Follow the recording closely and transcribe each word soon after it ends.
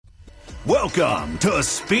Welcome to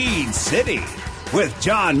Speed City with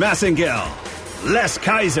John Massengale, Les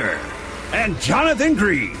Kaiser, and Jonathan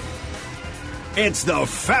Green. It's the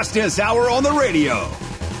fastest hour on the radio.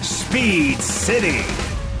 Speed City.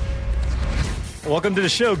 Welcome to the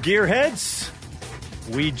show, Gearheads.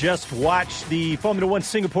 We just watched the Formula One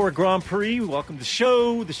Singapore Grand Prix. Welcome to the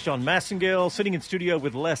show. This is John Massengale sitting in studio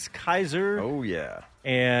with Les Kaiser. Oh, yeah.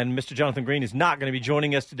 And Mr. Jonathan Green is not going to be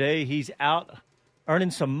joining us today. He's out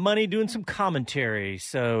earning some money, doing some commentary.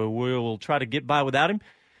 So we'll try to get by without him.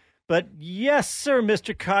 But yes, sir,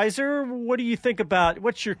 Mr. Kaiser, what do you think about,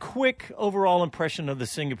 what's your quick overall impression of the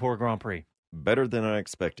Singapore Grand Prix? Better than I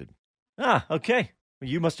expected. Ah, okay.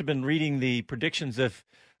 You must have been reading the predictions if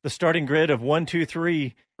the starting grid of 1, 2,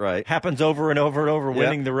 3 right. happens over and over and over,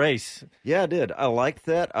 winning the race. Yeah, I did. I like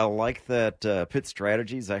that. I like that pit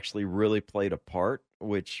strategies actually really played a part,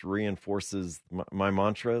 which reinforces my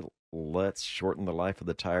mantra, let's shorten the life of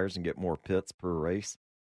the tires and get more pits per race.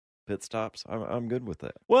 Pit stops. I'm good with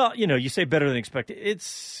that. Well, you say better than expected.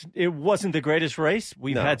 It wasn't the greatest race.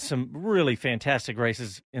 We've had some really fantastic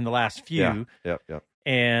races in the last few. Yeah.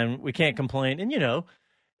 And we can't complain. And,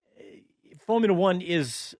 Formula One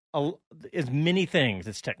is many things.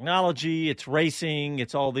 It's technology, it's racing,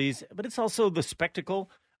 it's all these, but it's also the spectacle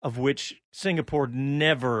of which Singapore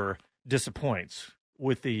never disappoints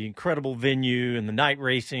with the incredible venue and the night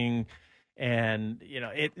racing and,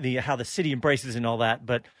 how the city embraces and all that.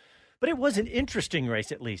 But it was an interesting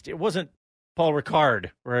race, at least. It wasn't Paul Ricard,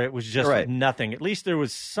 where it was just nothing. At least there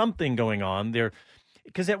was something going on there.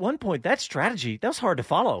 Because at one point, that strategy, that was hard to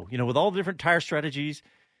follow, with all the different tire strategies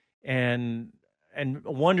and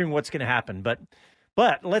wondering what's going to happen. But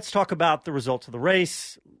let's talk about the results of the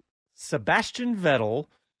race. Sebastian Vettel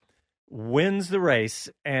wins the race,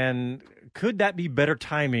 and could that be better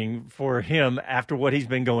timing for him after what he's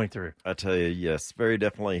been going through? I tell you, yes, very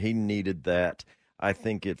definitely. He needed that. I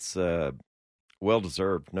think it's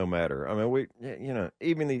well-deserved no matter. I mean,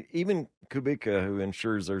 even Kubica, who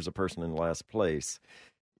ensures there's a person in last place,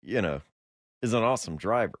 is an awesome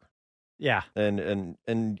driver. Yeah. And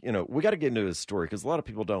we got to get into his story because a lot of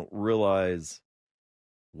people don't realize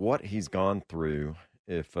what he's gone through.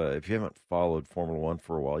 If you haven't followed Formula One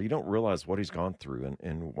for a while, you don't realize what he's gone through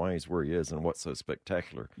and why he's where he is and what's so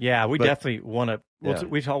spectacular. Yeah, we definitely want to.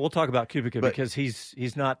 We'll talk about Kubica because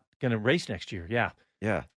he's not going to race next year. Yeah.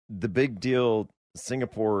 Yeah. The big deal,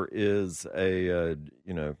 Singapore is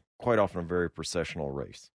quite often a very processional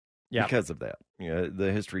race. Yeah. Because of that.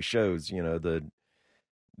 The history shows,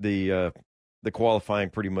 the qualifying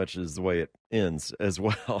pretty much is the way it ends as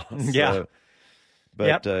well. Yeah.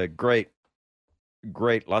 But great.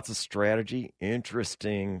 Lots of strategy.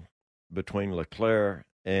 Interesting between Leclerc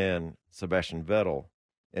and Sebastian Vettel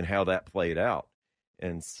and how that played out.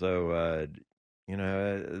 And so,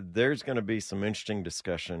 there's going to be some interesting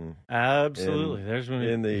discussion.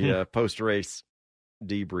 Absolutely. In the post-race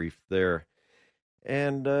debrief there.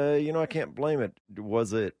 And, I can't blame it.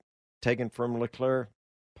 Was it taken from Leclerc?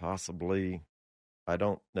 Possibly. I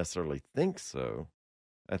don't necessarily think so.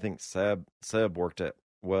 I think Seb worked it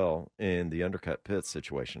well in the undercut pit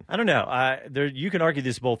situation. I don't know. You can argue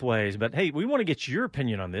this both ways, but hey, we want to get your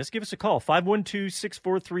opinion on this. Give us a call,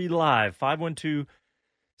 512-643-LIVE,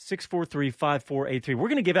 512-643-5483. We're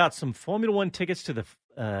going to give out some Formula One tickets to the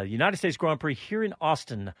United States Grand Prix here in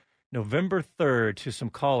Austin, November 3rd, to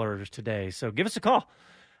some callers today. So give us a call.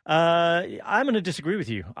 I'm going to disagree with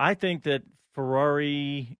you. I think that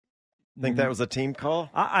Ferrari... Think that was a team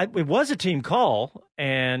call? It was a team call,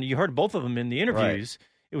 and you heard both of them in the interviews. Right.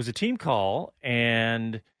 It was a team call,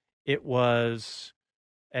 and it was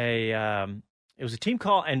a team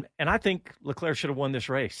call, and I think Leclerc should have won this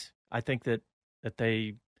race. I think that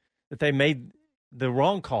they made the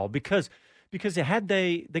wrong call because they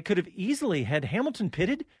could have easily had Hamilton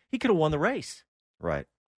pitted, he could have won the race. Right.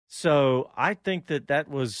 So I think that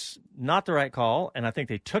was not the right call, and I think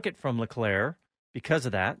they took it from Leclerc because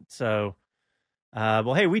of that. So,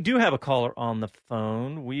 hey, we do have a caller on the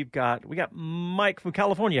phone. We got Mike from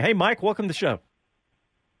California. Hey, Mike, welcome to the show.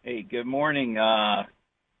 Hey, good morning.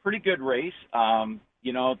 Pretty good race. The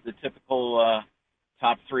typical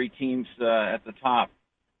top three teams at the top,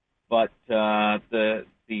 but the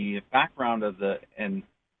background of the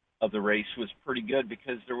race was pretty good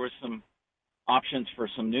because there was some options for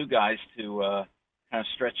some new guys to kind of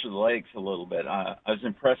stretch the legs a little bit. I was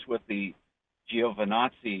impressed with the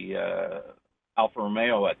Giovinazzi Alfa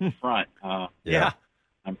Romeo at the front.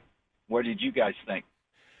 What did you guys think?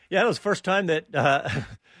 Yeah, it was the first time that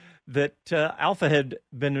Alfa had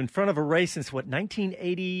been in front of a race since,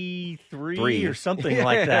 1983 or something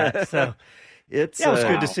like that. So it was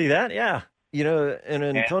good to see that, yeah. You know, and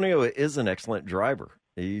Antonio is an excellent driver.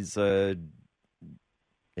 He's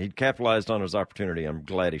he capitalized on his opportunity. I'm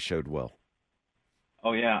glad he showed well.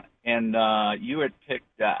 Oh, yeah. And you had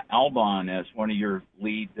picked Albon as one of your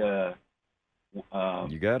lead You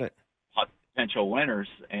got it. potential winners,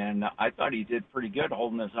 and I thought he did pretty good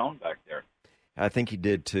holding his own back there. I think he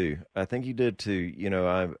did too. You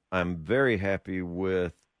know, I'm very happy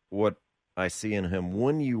with what I see in him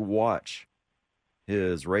when you watch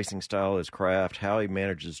his racing style, his craft, how he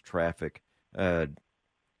manages traffic. I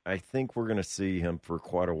think we're going to see him for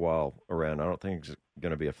quite a while around. I don't think it's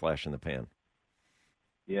going to be a flash in the pan.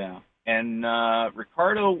 Yeah. And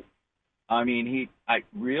Ricardo, I mean, I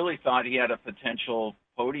really thought he had a potential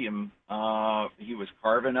podium. He was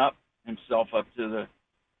carving up himself up to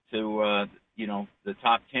the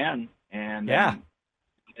top 10, and then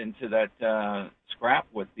into that scrap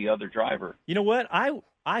with the other driver. You know what?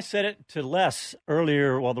 I said it to Les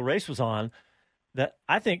earlier while the race was on that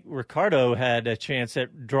I think Ricardo had a chance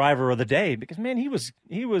at driver of the day because, man, he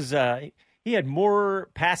had more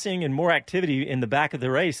passing and more activity in the back of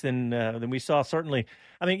the race than we saw. Certainly,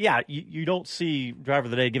 I mean, yeah, you don't see driver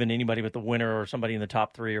of the day given to anybody but the winner or somebody in the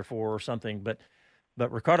top 3 or 4 or something. But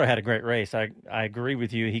Ricardo had a great race. I agree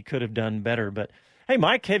with you. He could have done better. But hey,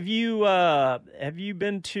 Mike, have you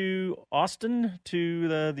been to Austin to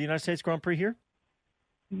the United States Grand Prix here?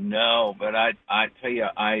 No, but I tell you,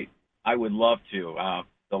 I would love to.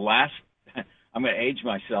 The last, I'm going to age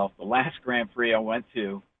myself. The last Grand Prix I went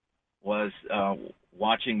to was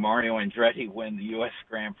watching Mario Andretti win the U.S.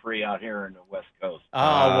 Grand Prix out here in the West Coast. Oh,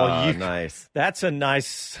 well, nice. That's a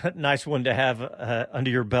nice one to have under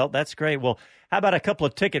your belt. That's great. Well, how about a couple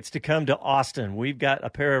of tickets to come to Austin? We've got a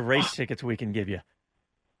pair of race tickets we can give you.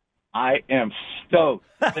 I am stoked.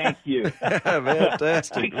 Thank you.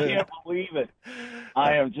 Fantastic. I can't believe it.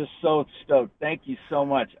 I am just so stoked. Thank you so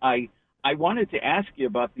much. I wanted to ask you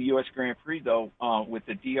about the U.S. Grand Prix, though, with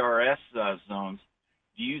the DRS zones.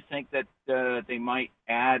 Do you think that they might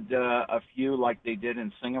add a few like they did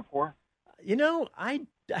in Singapore? You know, I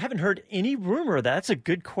haven't heard any rumor of that. That's a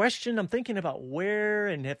good question. I'm thinking about where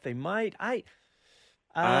and if they might. I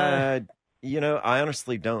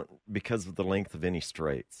honestly don't because of the length of any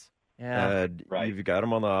straights. Yeah, right. You've got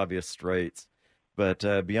them on the obvious straights. But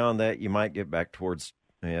beyond that, you might get back towards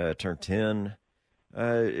turn 10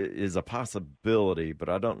 is a possibility, but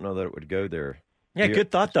I don't know that it would go there. Yeah, good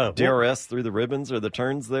thought, though. DRS through the ribbons or the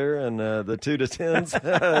turns there and the 2 to 10s.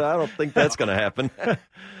 I don't think that's going to happen.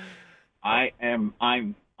 I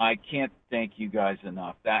can't thank you guys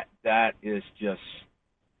enough. That is just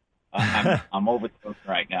I'm over the moon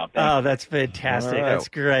right now. That's fantastic. Right. That's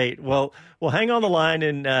great. Well, hang on the line,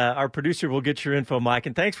 and our producer will get your info, Mike.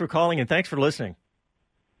 And thanks for calling, and thanks for listening.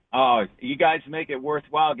 Oh, you guys make it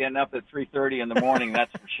worthwhile getting up at 3:30 in the morning.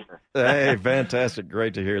 That's for sure. Hey, fantastic.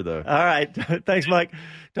 Great to hear, though. All right. Thanks, Mike.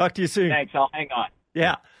 Talk to you soon. Thanks. I'll hang on.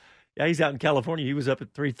 Yeah. Yeah, he's out in California. He was up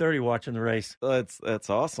at 3:30 watching the race. That's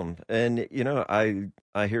awesome. And,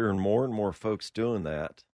 I hear more and more folks doing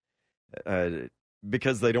that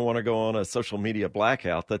because they don't want to go on a social media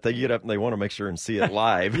blackout, that they get up and they want to make sure and see it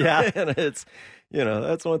live. Yeah. And it's,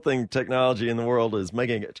 that's one thing technology in the world is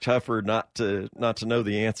making it tougher not to know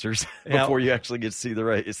the answers before you actually get to see the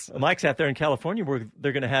race. Mike's out there in California where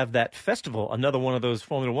they're going to have that festival, another one of those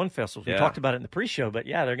Formula One festivals. We talked about it in the pre-show, but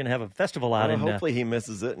yeah, they're going to have a festival out hopefully he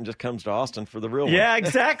misses it and just comes to Austin for the real one. Yeah,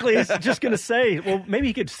 exactly. It's just going to say, well, maybe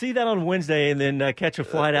he could see that on Wednesday and then catch a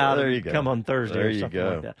flight out and come on Thursday or something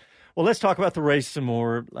like that. Well, let's talk about the race some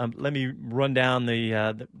more. Let me run down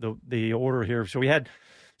the order here. So we had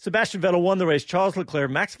Sebastian Vettel won the race, Charles Leclerc,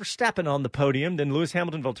 Max Verstappen on the podium, then Lewis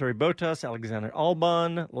Hamilton, Valtteri Bottas, Alexander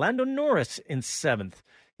Albon, Lando Norris in 7th.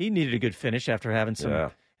 He needed a good finish after having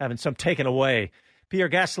some taken away. Pierre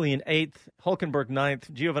Gasly in 8th, Hulkenberg 9th,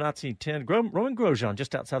 Giovinazzi 10th, Romain Grosjean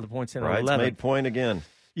just outside the points in 11th. Made point again.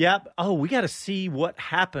 Yeah. Oh, we got to see what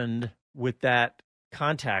happened with that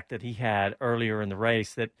contact that he had earlier in the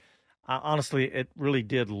race. That honestly, it really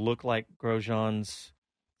did look like Grosjean's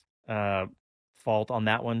fault on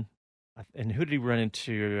that one. And who did he run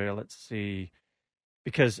into? Let's see.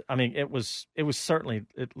 Because it was certainly,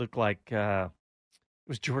 it looked like it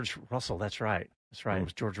was George Russell. That's right. It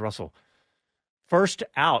was George Russell. First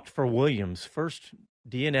out for Williams, first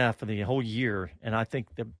DNF of the whole year, and I think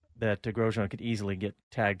that Grosjean could easily get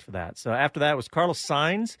tagged for that. So after that was Carlos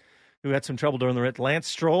Sainz, who had some trouble during the race. Lance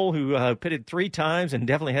Stroll, who pitted 3 times and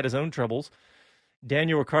definitely had his own troubles.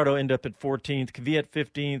 Daniel Ricciardo ended up at 14th, Kvyat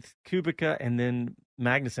 15th, Kubica, and then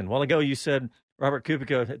Magnussen. A while ago, you said Robert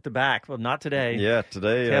Kubica at the back. Well, not today. Yeah,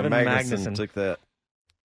 today Kevin Magnussen took that.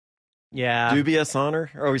 Yeah. Dubious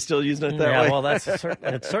honor? Are we still using it that way? Yeah, well,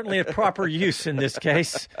 it's certainly a proper use in this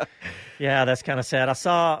case. Yeah, that's kind of sad. I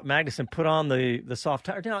saw Magnussen put on the soft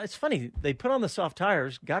tires. Now, it's funny. They put on the soft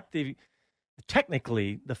tires, got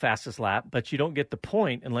technically the fastest lap, but you don't get the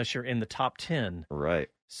point unless you're in the top 10. Right.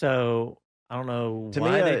 So I don't know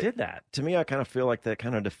why they did that. To me, I kind of feel like that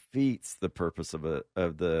kind of defeats the purpose of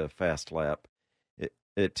the fast lap.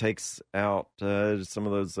 It takes out some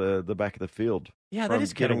of those the back of the field. Yeah, that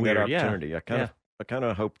is kind of weird. That opportunity. Yeah. I kind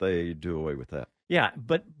of hope they do away with that. Yeah,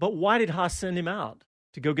 but why did Haas send him out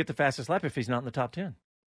to go get the fastest lap if he's not in the top 10?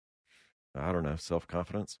 I don't know.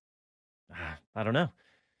 Self-confidence? I don't know.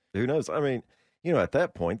 Who knows? I mean, at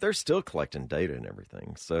that point, they're still collecting data and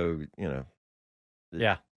everything. So,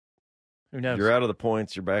 yeah. Who knows? You're out of the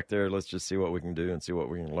points. You're back there. Let's just see what we can do and see what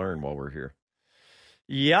we can learn while we're here.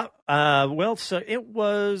 Yeah. Well, so it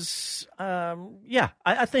was,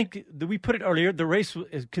 I think that we put it earlier. The race,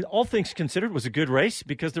 all things considered, was a good race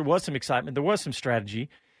because there was some excitement. There was some strategy.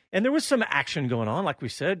 And there was some action going on. Like we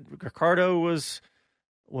said, Ricardo was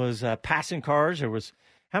passing cars. There was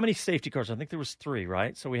how many safety cars? I think there was 3,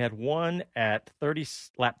 right? So we had one at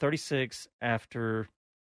lap 36 after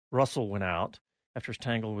Russell went out, after his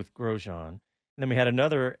tangle with Grosjean. And then we had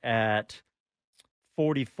another at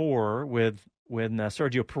 44 when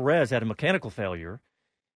Sergio Perez had a mechanical failure,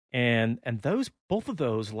 and both of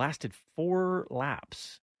those lasted 4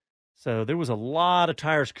 laps. So there was a lot of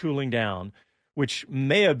tires cooling down, which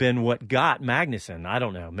may have been what got Magnussen. I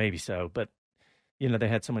don't know, maybe so, but they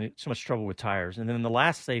had so much trouble with tires. And then the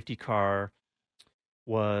last safety car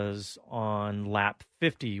was on lap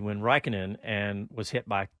 50 when Raikkonen and was hit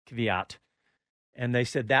by Kvyat, and they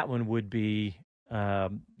said that one would be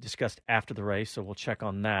discussed after the race. So we'll check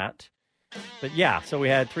on that. But yeah, so we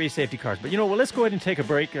had 3 safety cars. But let's go ahead and take a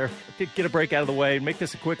break, or get a break out of the way, make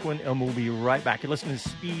this a quick one, and we'll be right back. You're listening to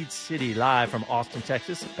Speed City live from Austin,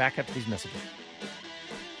 Texas. Back after these messages.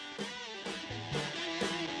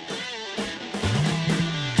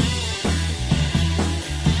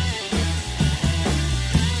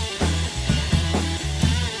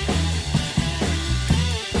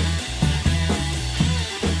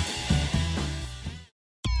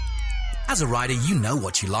 As a rider, you know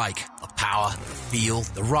what you like. The power, the feel,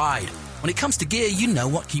 the ride. When it comes to gear, you know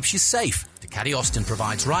what keeps you safe. Ducati Austin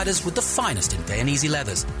provides riders with the finest in Dainese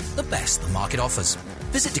leathers, the best the market offers.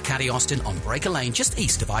 Visit Ducati Austin on Breaker Lane just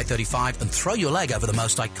east of I-35 and throw your leg over the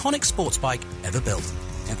most iconic sports bike ever built.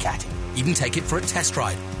 Ducati. Even take it for a test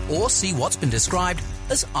ride or see what's been described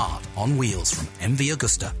as art on wheels from MV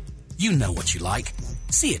Agusta. You know what you like.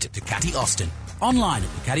 See it at Ducati Austin. Online at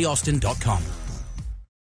DucatiAustin.com.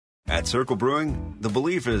 At Circle Brewing, the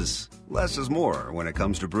belief is less is more when it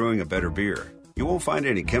comes to brewing a better beer. You won't find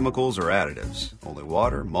any chemicals or additives, only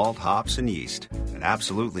water, malt, hops, and yeast, and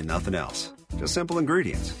absolutely nothing else. Just simple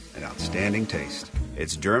ingredients and outstanding taste.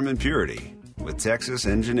 It's German purity with Texas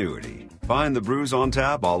ingenuity. Find the brews on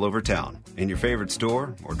tap all over town, in your favorite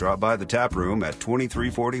store, or drop by the tap room at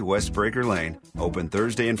 2340 West Breaker Lane, open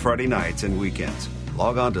Thursday and Friday nights and weekends.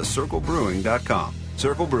 Log on to circlebrewing.com.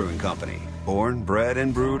 Circle Brewing Company. Born, bred,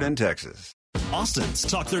 and brewed in Texas. Austin's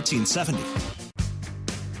Talk 1370.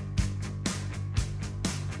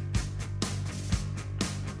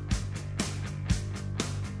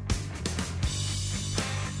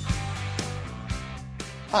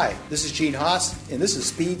 Hi, this is Gene Haas, and this is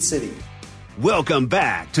Speed City. Welcome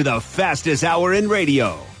back to the fastest hour in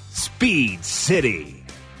radio, Speed City.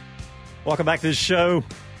 Welcome back to the show.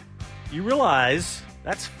 You realize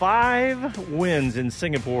that's 5 wins in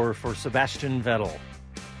Singapore for Sebastian Vettel,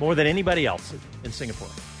 more than anybody else in Singapore.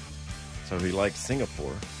 So he likes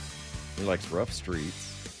Singapore. He likes rough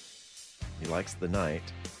streets. He likes the night.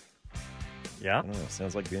 Yeah. I don't know.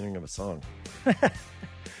 Sounds like the beginning of a song. I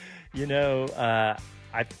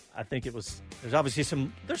think it was. There's obviously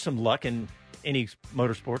some luck in any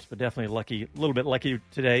motorsports, but definitely a little bit lucky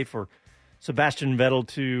today for Sebastian Vettel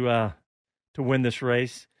to win this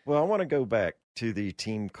race. Well, I want to go back to the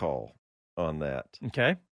team call on that.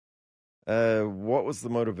 Okay. What was the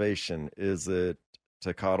motivation? Is it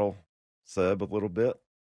to coddle Seb a little bit?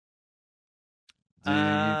 Do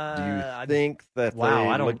you think that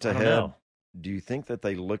they looked ahead? Do you think that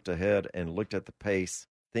they looked ahead and looked at the pace,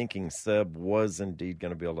 thinking Seb was indeed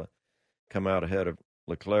going to be able to come out ahead of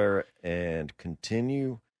Leclerc and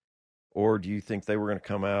continue? Or do you think they were going to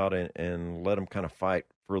come out and let him kind of fight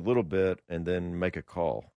for a little bit and then make a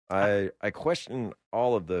call? I question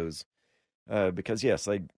all of those because, yes,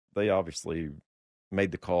 they obviously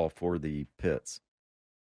made the call for the pits.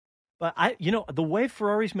 But the way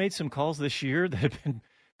Ferrari's made some calls this year that have been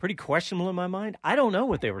pretty questionable in my mind, I don't know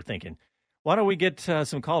what they were thinking. Why don't we get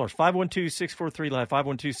some callers? 512-643-LIVE,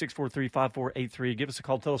 512-643-5483. Give us a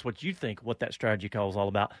call. Tell us what you think, what that strategy call is all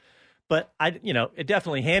about. But, it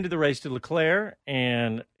definitely handed the race to Leclerc,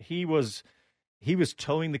 and he was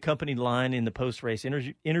towing the company line in the post-race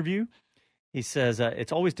interview. He says,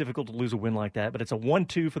 it's always difficult to lose a win like that, but it's a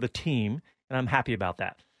 1-2 for the team, and I'm happy about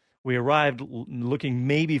that. We arrived looking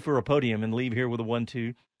maybe for a podium and leave here with a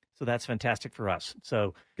 1-2, so that's fantastic for us.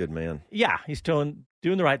 So good man. Yeah, he's doing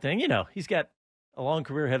the right thing. He's got a long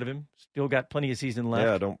career ahead of him, still got plenty of season left.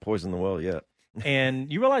 Yeah, don't poison the well yet.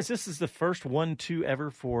 And you realize this is the first 1-2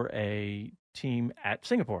 ever for a team at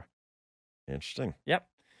Singapore. Interesting. Yep.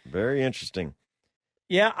 Very interesting.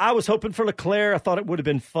 Yeah, I was hoping for Leclerc. I thought it would have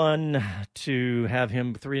been fun to have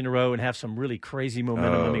him 3 in a row and have some really crazy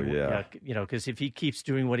momentum. Yeah. Because if he keeps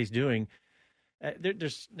doing what he's doing,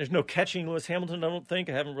 there's no catching Lewis Hamilton, I don't think.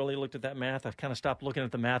 I haven't really looked at that math. I kind of stopped looking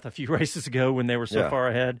at the math a few races ago when they were so far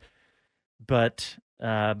ahead. But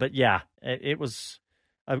yeah, it was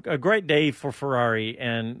a great day for Ferrari,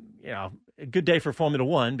 and a good day for Formula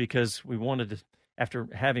One, because we wanted to, after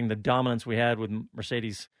having the dominance we had with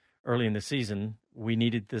Mercedes early in the season, we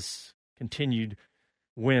needed this continued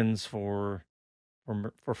wins for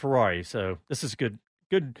Ferrari. So this is good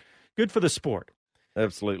for the sport.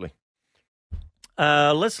 Absolutely.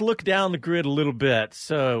 Let's look down the grid a little bit.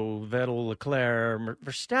 So Vettel, Leclerc,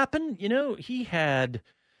 Verstappen. He had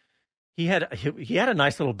a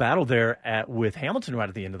nice little battle there with Hamilton right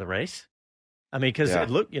at the end of the race. I mean, because it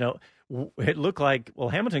looked like,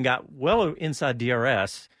 Hamilton got well inside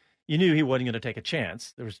DRS. You knew he wasn't going to take a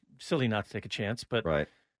chance. It was silly not to take a chance, but right.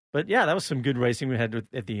 But yeah, that was some good racing we had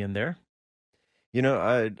at the end there.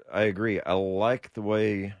 I agree. I like the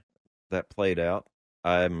way that played out.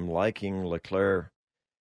 I'm liking Leclerc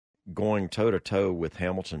going toe-to-toe with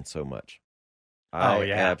Hamilton so much. I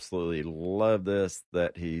absolutely love this,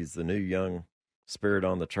 that he's the new young spirit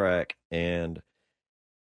on the track, and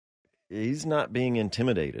he's not being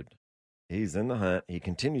intimidated. He's in the hunt. He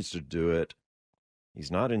continues to do it. He's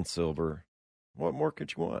not in silver. What more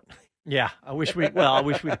could you want? Yeah, I wish we'd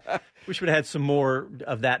had some more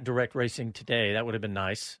of that direct racing today. That would have been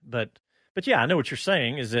nice. But yeah, I know what you're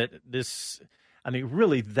saying, is that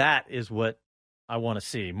really that is what I want to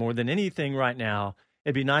see more than anything right now.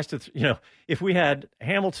 It'd be nice to, if we had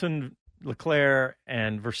Hamilton, Leclerc,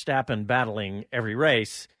 and Verstappen battling every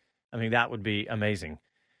race, that would be amazing.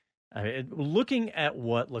 Looking at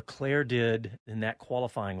what Leclerc did in that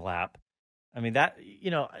qualifying lap,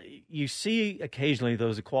 you see occasionally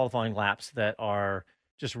those qualifying laps that are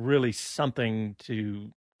just really something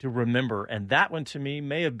to remember. And that one, to me,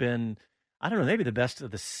 may have been, I don't know, maybe the best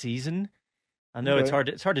of the season. I know it's hard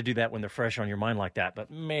to do that when they're fresh on your mind like that. But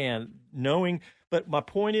man, but my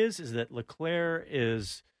point is that Leclerc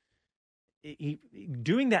is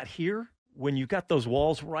doing that here when you got those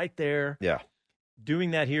walls right there. Yeah.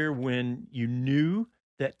 Doing that here when you knew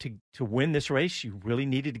that to win this race, you really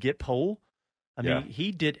needed to get pole.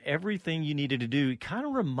 He did everything you needed to do. It kind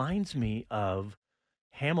of reminds me of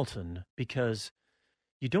Hamilton, because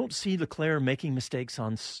you don't see Leclerc making mistakes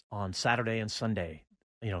on Saturday and Sunday,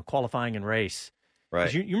 qualifying and race.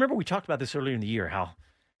 Right. You remember we talked about this earlier in the year,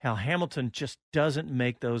 how Hamilton just doesn't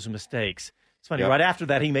make those mistakes. It's funny, right after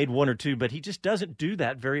that he made one or two, but he just doesn't do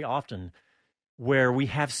that very often, where we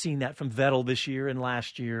have seen that from Vettel this year and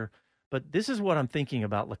last year. But this is what I'm thinking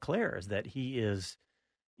about Leclerc, is that he is,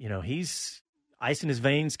 he's ice in his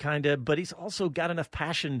veins kind of, but he's also got enough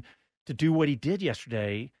passion to do what he did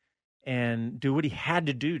yesterday and do what he had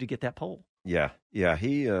to do to get that pole. Yeah.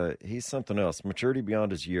 He's something else. Maturity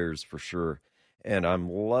beyond his years, for sure. And I'm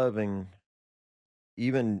loving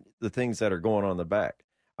even the things that are going on in the back.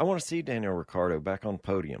 I want to see Daniel Ricciardo back on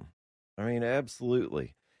podium.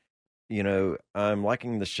 Absolutely. I'm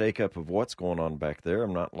liking the shakeup of what's going on back there.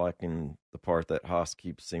 I'm not liking the part that Haas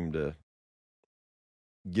seem to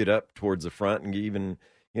get up towards the front and even,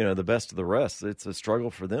 the best of the rest. It's a struggle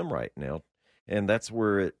for them right now. And that's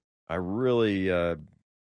where I really, I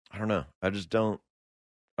don't know. I don't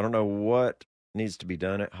know what needs to be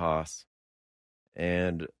done at Haas.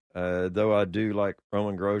 And though I do like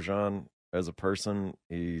Roman Grosjean as a person,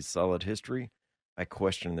 he's solid history, I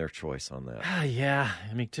question their choice on that. Yeah.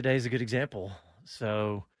 Today's a good example.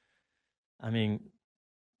 So,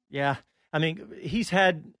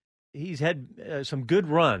 he's had some good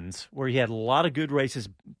runs where he had a lot of good races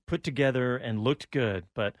put together and looked good,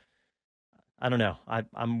 but I don't know.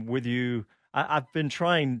 I'm with you. I've been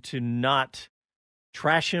trying to not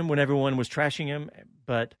trash him when everyone was trashing him,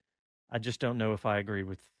 but I just don't know if I agree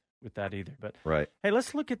with with that either. But Right. hey,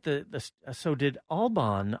 let's look at so did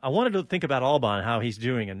Albon. I wanted to think about Albon, how he's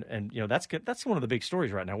doing, and that's good. That's one of the big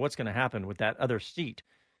stories right now. What's going to happen with that other seat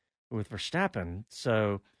with Verstappen?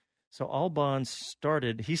 So Albon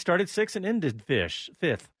started sixth and ended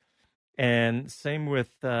fifth, and same with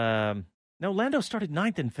Lando started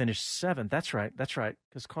ninth and finished seventh. That's right,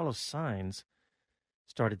 because Carlos Sainz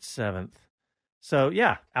started seventh. So,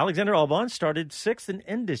 yeah, Alexander Albon started sixth and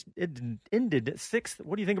ended sixth.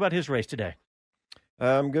 What do you think about his race today?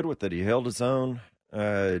 I'm good with it. He held his own.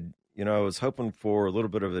 I was hoping for a little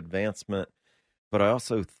bit of advancement, but I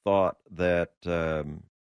also thought that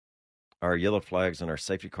our yellow flags and our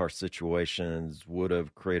safety car situations would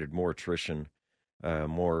have created more attrition,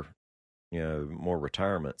 more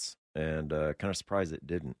retirements, and kind of surprised it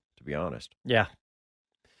didn't, to be honest. Yeah.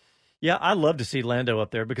 Yeah, I love to see Lando up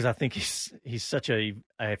there because I think he's such a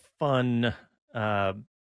fun guy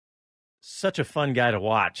to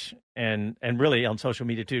watch, and really on social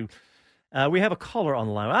media too. We have a caller on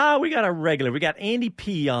the line. We got a regular. We got Andy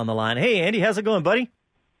P on the line. Hey, Andy, how's it going, buddy?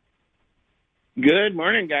 Good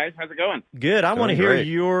morning, guys. How's it going? Good. I want to hear great.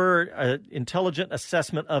 your intelligent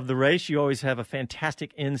assessment of the race. You always have a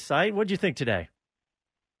fantastic insight. What did you think today?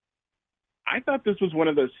 I thought this was one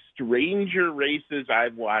of the stranger races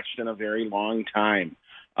I've watched in a very long time.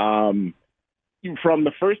 From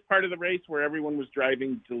the first part of the race where everyone was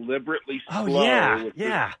driving deliberately slow. Oh,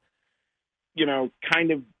 yeah.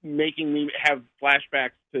 Kind of making me have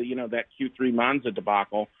flashbacks to, that Q3 Monza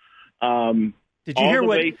debacle. Did you hear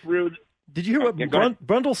what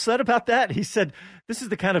Brundle said about that? He said, this is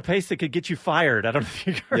the kind of pace that could get you fired. I don't know if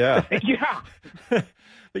you heard that. Yeah.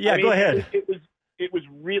 But yeah, go ahead. It was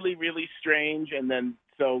really, really strange. And then,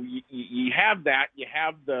 so you have that. You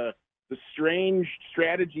have the strange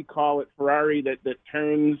strategy call at Ferrari that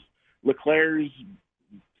turns Leclerc's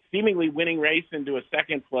seemingly winning race into a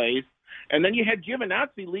second place. And then you had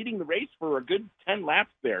Giovinazzi leading the race for a good 10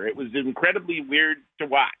 laps there. It was incredibly weird to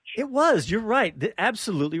watch. It was. You're right.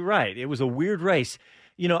 Absolutely right. It was a weird race.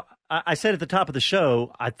 I said at the top of the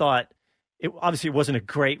show, I thought it obviously wasn't a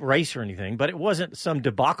great race or anything, but it wasn't some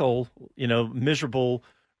debacle, miserable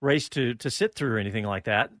race to sit through or anything like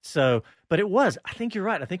that. So, but it was. I think you're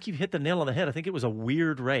right. I think you've hit the nail on the head. I think it was a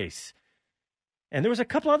weird race. And there was a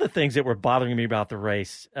couple other things that were bothering me about the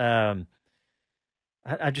race. But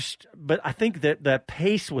I think that the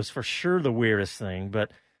pace was for sure the weirdest thing.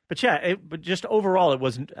 But but just overall, it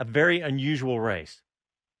was a very unusual race.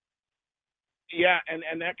 Yeah,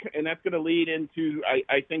 and that's going to lead into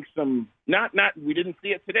I think some not we didn't see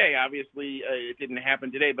it today. Obviously, it didn't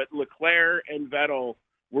happen today. But Leclerc and Vettel,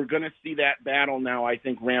 we're going to see that battle now. I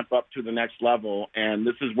think ramp up to the next level, and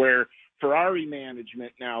this is where Ferrari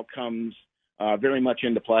management now comes very much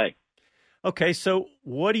into play. Okay, so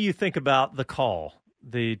what do you think about the call?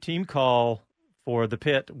 The team call for the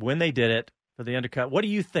pit when they did it for the undercut. What do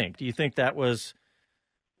you think? Do you think that was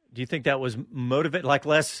motivated, like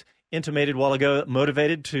Les intimated a while ago,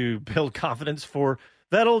 motivated to build confidence for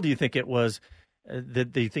Vettel? Do you think it was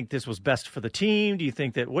do you think this was best for the team? What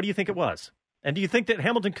do you think it was? And do you think that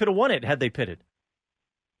Hamilton could have won it had they pitted?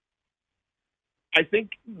 I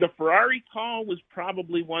think the Ferrari call was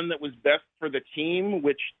probably one that was best for the team,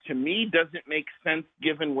 which to me doesn't make sense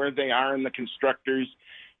given where they are in the constructors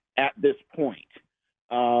at this point.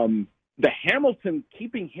 The Hamilton,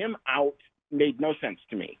 keeping him out made no sense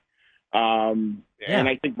to me. And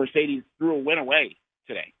I think Mercedes threw a win away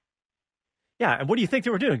today. Yeah, and what do you think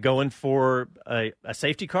they were doing? Going for a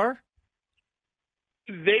safety car?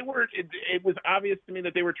 It was obvious to me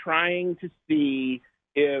that they were trying to see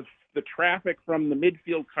if the traffic from the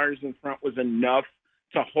midfield cars in front was enough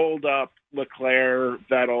to hold up Leclerc,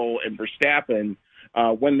 Vettel, and Verstappen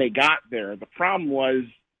when they got there. The problem was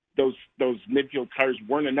those midfield cars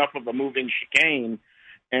weren't enough of a moving chicane,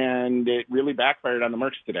 and it really backfired on the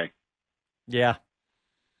Mercs today. Yeah.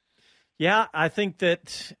 Yeah, I think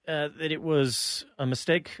that it was a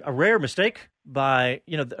mistake, a rare mistake by,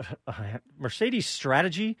 Mercedes'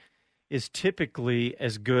 strategy is typically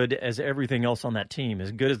as good as everything else on that team,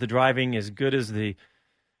 as good as the driving, as good as the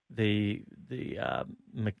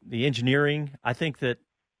engineering. I think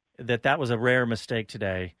that was a rare mistake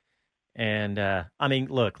today. And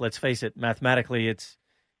look, let's face it, mathematically, it's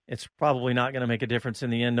probably not going to make a difference in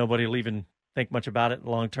the end. Nobody will even think much about it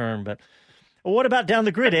long term. But what about down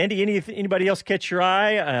the grid, Andy? Anybody else catch your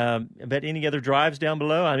eye? About any other drives down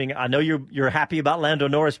below? I know you're happy about Lando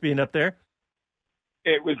Norris being up there.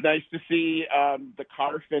 It was nice to see the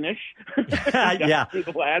car finish. Yeah, through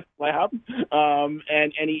the last lap,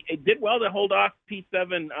 and he did well to hold off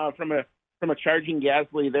P7 from a charging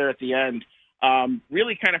Gasly there at the end.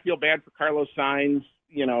 Really kind of feel bad for Carlos Sainz.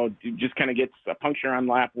 just kind of gets a puncture on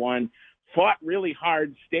lap one. Fought really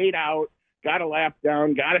hard, stayed out, got a lap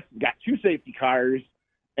down, got two safety cars,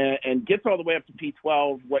 and gets all the way up to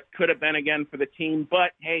P12. What could have been again for the team,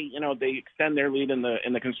 but hey, they extend their lead in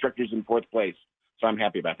the constructors in fourth place. So I'm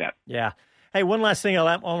happy about that. Yeah. Hey, one last thing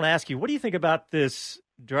I want to ask you: what do you think about this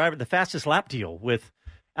driver, the fastest lap deal with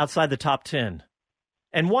outside the top 10?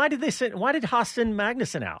 And why did Haas send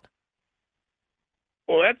Magnussen out?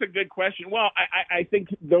 Well, that's a good question. Well, I think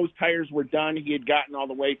those tires were done. He had gotten all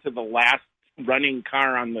the way to the last running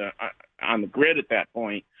car on the grid at that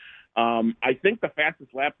point. I think the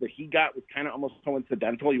fastest lap that he got was kind of almost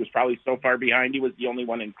coincidental. He was probably so far behind, he was the only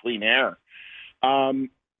one in clean air.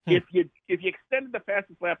 If you extended the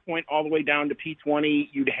fastest lap point all the way down to P20,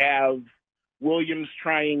 you'd have Williams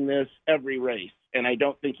trying this every race, and I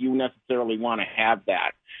don't think you necessarily want to have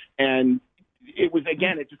that. And it was,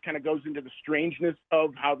 again, it just kind of goes into the strangeness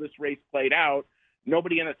of how this race played out.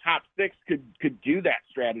 Nobody in the top six could do that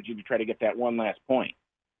strategy to try to get that one last point.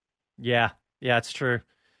 Yeah, it's true.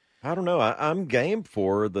 I don't know. I'm game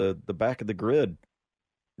for the back of the grid,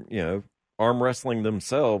 arm wrestling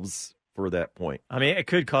themselves for that point. I mean, it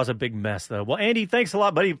could cause a big mess, though. Well, Andy, thanks a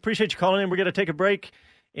lot, buddy. Appreciate you calling in. We're going to take a break,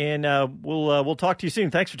 and we'll talk to you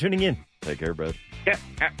soon. Thanks for tuning in. Take care, bud. Yeah,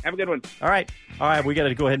 have a good one. All right. We got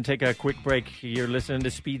to go ahead and take a quick break. You're listening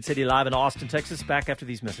to Speed City Live in Austin, Texas. Back after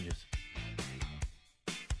these messages.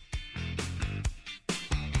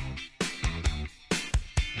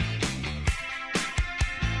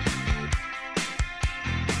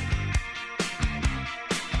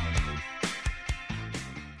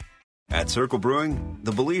 At Circle Brewing,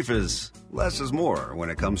 the belief is less is more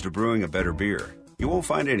when it comes to brewing a better beer. You won't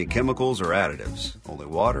find any chemicals or additives, only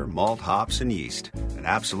water, malt, hops, and yeast, and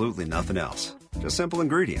absolutely nothing else. Just simple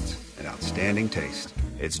ingredients and outstanding taste.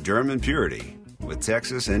 It's German purity with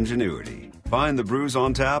Texas ingenuity. Find the brews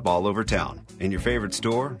on tap all over town, in your favorite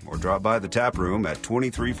store, or drop by the tap room at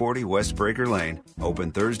 2340 West Breaker Lane,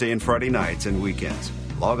 open Thursday and Friday nights and weekends.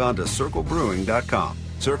 Log on to circlebrewing.com.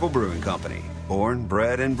 Circle Brewing Company, born,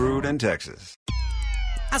 bred, and brewed in Texas.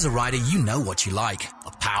 As a rider, you know what you like.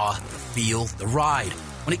 The power, the feel, the ride.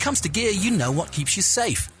 When it comes to gear, you know what keeps you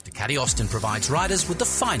safe. Ducati Austin provides riders with the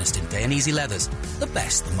finest in day and easy leathers, the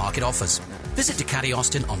best the market offers. Visit Ducati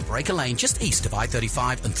Austin on Breaker Lane just east of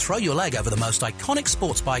I-35 and throw your leg over the most iconic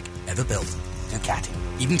sports bike ever built. Ducati.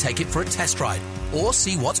 Even take it for a test ride or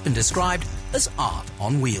see what's been described as art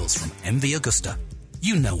on wheels from MV Agusta.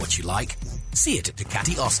 You know what you like. See it at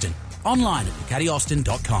Ducati Austin. Online at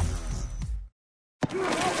DucatiAustin.com.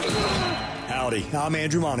 Howdy, I'm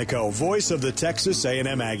Andrew Monaco, voice of the Texas A&M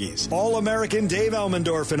Aggies. All-American Dave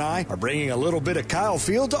Elmendorf and I are bringing a little bit of Kyle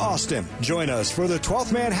Field to Austin. Join us for the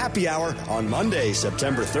 12th Man Happy Hour on Monday,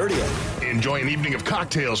 September 30th. Enjoy an evening of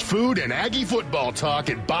cocktails, food, and Aggie football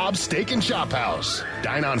talk at Bob's Steak and Shop House.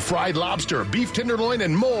 Dine on fried lobster, beef tenderloin,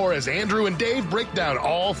 and more as Andrew and Dave break down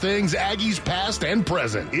all things Aggies past and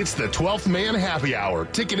present. It's the 12th Man Happy Hour.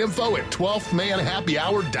 Ticket info at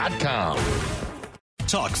 12thmanhappyhour.com.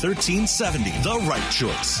 Talk 1370, the right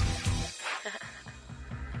choice.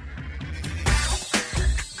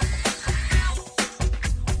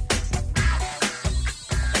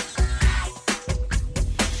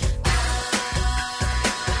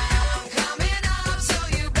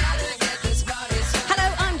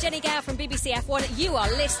 Hello, I'm Jenny Gow from BBC F1. You are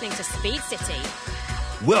listening to Speed City.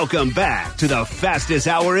 Welcome back to the fastest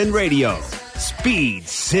hour in radio, Speed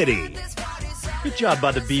City. Good job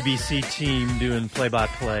by the BBC team doing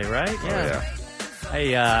play-by-play, right? Yeah.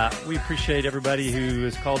 Hey, we appreciate everybody who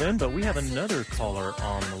has called in, but we have another caller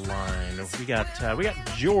on the line. We got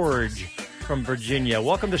George from Virginia.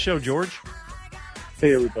 Welcome to the show, George.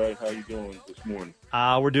 Hey, everybody. How you doing this morning?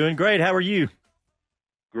 We're doing great. How are you?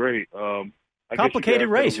 Great. Complicated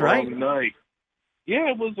race, right? Night.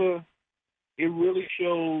 Yeah, it really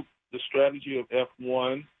showed the strategy of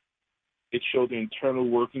F1. It showed the internal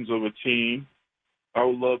workings of a team. I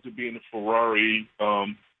would love to be in the Ferrari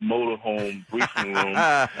motorhome briefing room.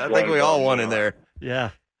 I think we all want in there.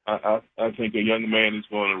 Yeah. I think a young man is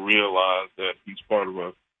going to realize that he's part of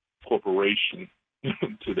a corporation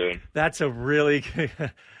today. That's a really,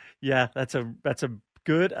 that's a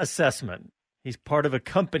good assessment. He's part of a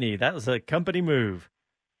company. That was a company move.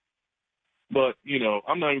 But,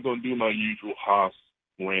 I'm not even going to do my usual Haas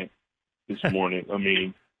rant this morning.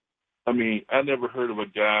 I never heard of a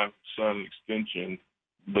guy who signed an extension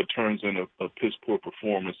but turns in a piss-poor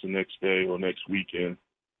performance the next day or next weekend.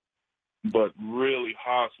 But really,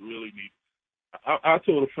 Haas really needs – I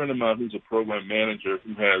told a friend of mine who's a program manager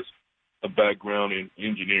who has a background in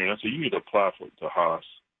engineering, I said, you need to apply to Haas.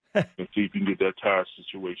 and see if you can get that tire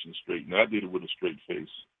situation straight. And I did it with a straight face.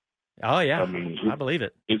 Oh yeah, I mean, I believe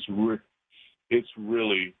it. It's really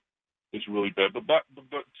bad. But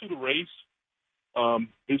to the race,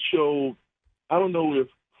 it showed. I don't know if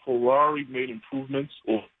Ferrari made improvements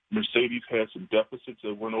or Mercedes had some deficits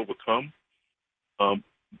that weren't overcome.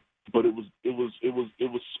 But it was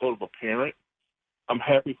sort of apparent. I'm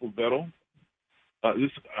happy for Vettel.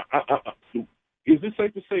 Is it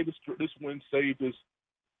safe to say this win saved his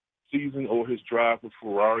season or his drive with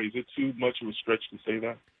Ferrari? Is it too much of a stretch to say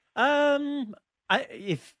that?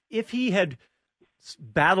 If he had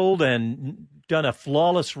battled and done a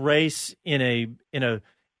flawless race in a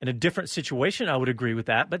different situation, I would agree with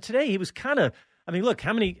that. But today he was kind of. I mean, look,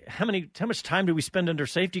 how much time did we spend under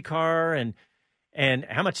safety car, and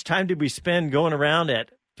how much time did we spend going around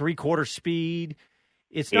at 3/4 speed?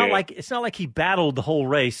 It's not like he battled the whole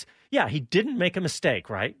race. Yeah, he didn't make a mistake,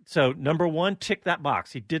 right? So number one, tick that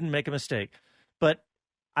box. He didn't make a mistake. But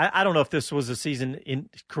I don't know if this was a season in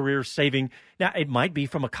career saving. Now it might be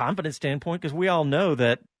from a confidence standpoint, because we all know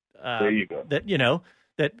that there you go.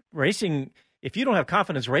 that racing. If you don't have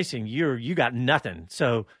confidence racing, you got nothing.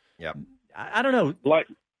 So yeah, I don't know. Like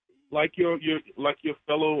your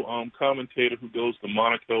fellow commentator who goes to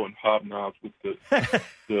Monaco and hobnobs with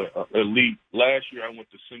the elite. Last year I went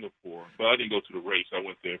to Singapore, but I didn't go to the race. I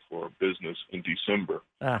went there for business in December,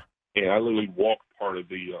 and I literally walked part of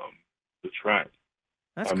the track.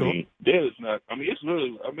 That's cool. I mean, there's not. I mean, it's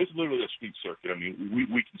literally a street circuit. I mean,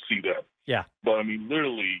 we can see that. Yeah. But I mean,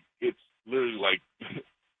 it's literally like,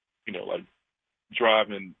 like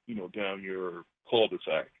driving, down your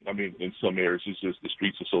cul-de-sac. I mean, in some areas, it's just the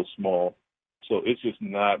streets are so small, so it's just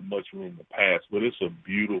not much room to pass. But it's a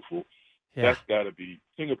beautiful. Yeah. That's got to be.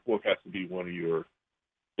 Singapore has to be one of your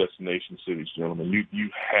destination cities, gentlemen. You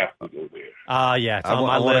have to go there. Yeah, it's I on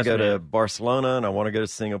my list. I want to go to Barcelona, and I want to go to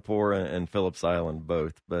Singapore and Phillips Island,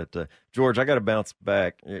 both. But George, I got to bounce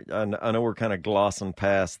back. I know we're kind of glossing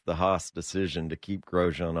past the Haas decision to keep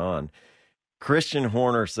Grosjean on. Christian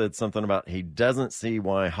Horner said something about he doesn't see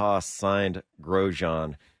why Haas signed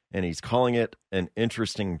Grosjean, and he's calling it an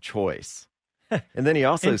interesting choice. And then he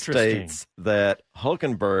also states that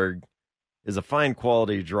Hülkenberg is a fine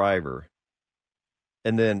quality driver.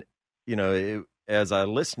 And then, as I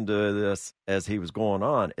listened to this as he was going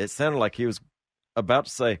on, it sounded like he was about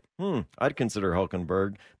to say, I'd consider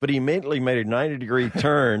Hülkenberg. But he immediately made a 90-degree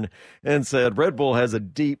turn and said, Red Bull has a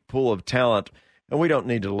deep pool of talent, and we don't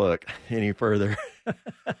need to look any further.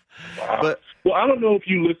 Wow. Well, I don't know if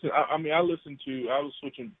you listen. I was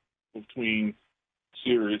switching between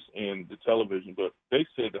Sirius and the television, but they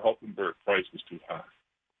said the Hülkenberg price was too high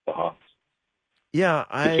for Haas. Yeah,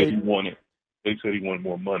 They said he wanted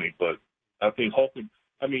more money, but I think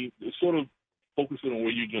it's sort of focusing on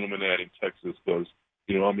where you gentlemen at in Texas, because,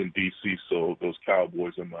 I'm in D.C., so those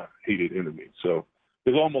Cowboys are my hated enemy. So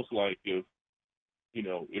it's almost like if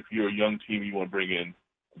you're a young team, you want to bring in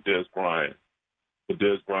Des Bryant, but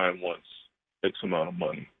Des Bryant wants X amount of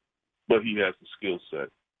money, but he has the skill set,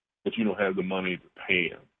 but you don't have the money to pay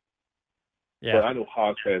him. Yeah. But I know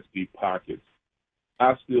Haas has deep pockets.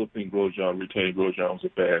 I still think retaining Grosjean was a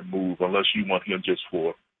bad move, unless you want him just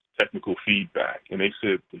for technical feedback. And they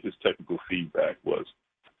said that his technical feedback was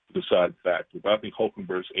the deciding factor. But I think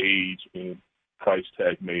Hülkenberg's age and price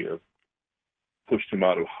tag may have pushed him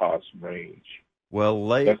out of Haas range. Well,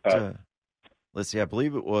 let's see, I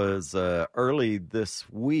believe it was early this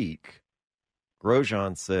week,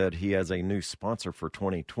 Grosjean said he has a new sponsor for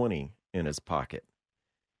 2020 in his pocket.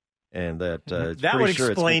 And that would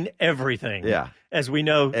explain everything. Yeah, as we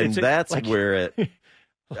know, and that's where it.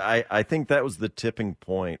 I think that was the tipping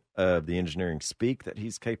point of the engineering speak that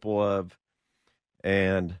he's capable of,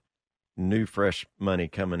 and new fresh money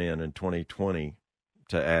coming in 2020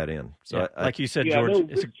 to add in. So, like you said, George,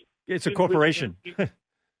 it's a corporation. The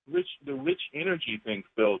Rich Energy thing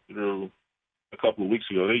fell through a couple of weeks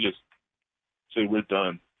ago. They just say we're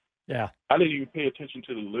done. Yeah, I didn't even pay attention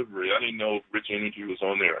to the livery. I didn't know if Rich Energy was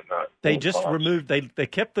on there or not. They just removed. They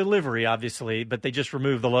kept the livery, obviously, but they just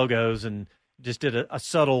removed the logos and just did a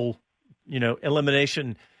subtle,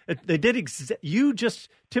 elimination. They did. You just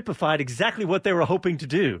typified exactly what they were hoping to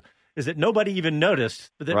do. Is that nobody even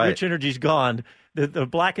noticed that right. Rich Energy's gone. The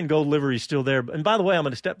black and gold livery is still there. And by the way, I'm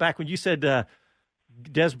going to step back when you said Des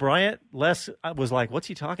Bryant. Les was like, "What's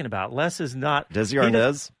he talking about?" Les is not Desi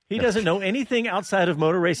Arnaz. He doesn't know anything outside of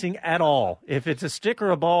motor racing at all. If it's a stick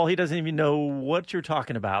or a ball, he doesn't even know what you're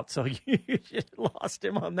talking about. So you just lost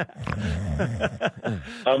him on that.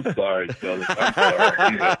 I'm sorry, fellas. I'm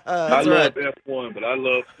sorry. I love F1, but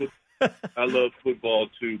I love football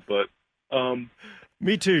too. But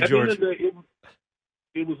me too, George.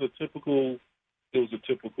 it was a typical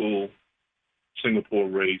Singapore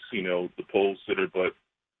race, the pole sitter. But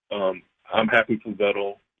I'm happy for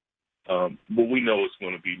Vettel. But we know it's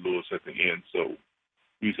going to be Lewis at the end, so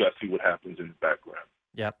we just got to see what happens in the background.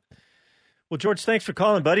 Yep. Well, George, thanks for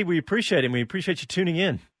calling, buddy. We appreciate it. We appreciate you tuning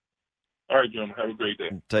in. All right, gentlemen. Have a great day.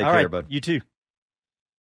 Take All care, right, bud. You too.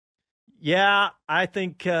 Yeah, I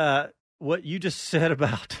think what you just said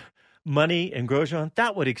about money and Grosjean,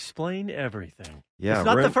 that would explain everything. Yeah, it's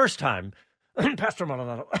not the first time. Pastor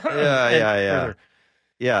Maldonado.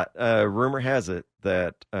 Yeah. Rumor has it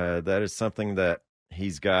that that is something that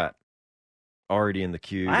he's got already in the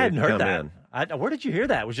queue. I hadn't heard that. Where did you hear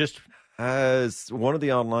that? It was just one of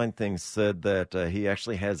the online things said that he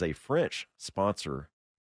actually has a French sponsor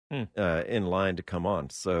in line to come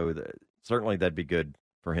on. So certainly that'd be good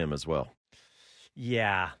for him as well.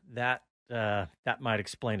 Yeah, that might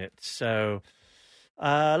explain it. So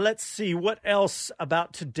let's see what else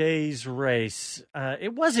about today's race.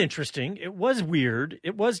 It was interesting. It was weird.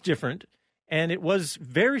 It was different, and it was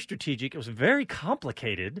very strategic. It was very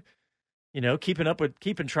complicated.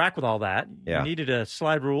 Keeping track with all that. Yeah. You needed a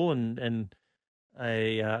slide rule and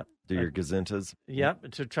a do your gazintas.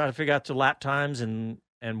 Yep, to try to figure out the lap times and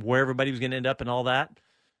where everybody was going to end up and all that.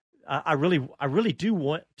 I really do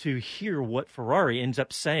want to hear what Ferrari ends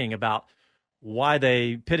up saying about why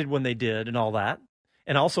they pitted when they did and all that.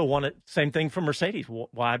 And also want it, same thing from Mercedes.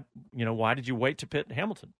 Why did you wait to pit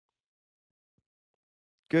Hamilton?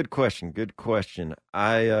 Good question.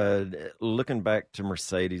 I looking back to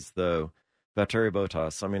Mercedes though, Valtteri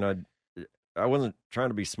Bottas. I mean, I wasn't trying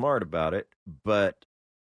to be smart about it, but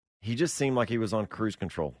he just seemed like he was on cruise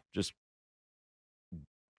control, just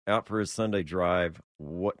out for his Sunday drive.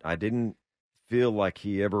 I didn't feel like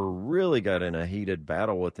he ever really got in a heated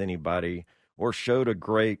battle with anybody or showed a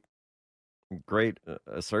great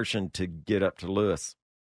assertion to get up to Lewis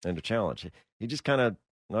and to challenge. He just kind of,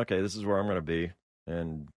 okay, this is where I'm going to be,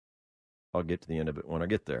 and I'll get to the end of it when I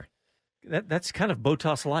get there. That's kind of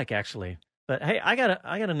Bottas-like, actually. But hey, I got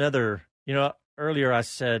another. Earlier I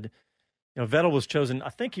said, Vettel was chosen. I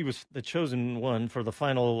think he was the chosen one for the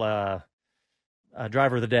final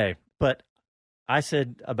driver of the day. But I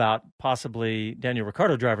said about possibly Daniel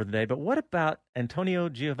Ricciardo driver of the day. But what about Antonio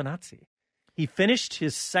Giovinazzi? He finished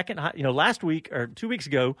his second, last week or 2 weeks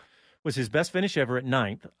ago was his best finish ever at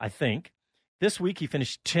 9th, I think. This week he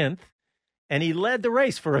finished 10th, and he led the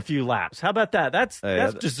race for a few laps. How about that? That's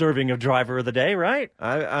deserving of driver of the day, right?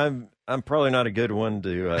 I'm probably not a good one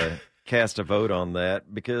to cast a vote on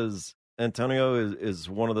that because Antonio is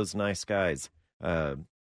one of those nice guys.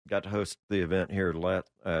 Got to host the event here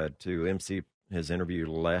to MC his interview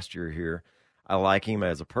last year here. I like him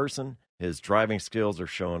as a person. His driving skills are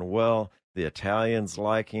showing well. The Italians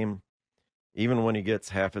like him, even when he gets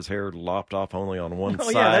half his hair lopped off only on one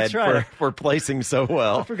side. Yeah, that's right. for placing so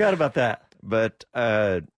well. I forgot about that. But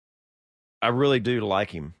I really do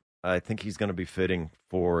like him. I think he's going to be fitting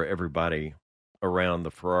for everybody around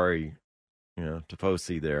the Ferrari,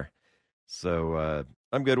 Tifosi there. So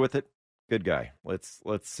I'm good with it. Good guy. Let's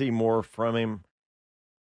see more from him.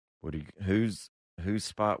 Whose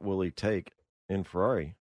spot will he take in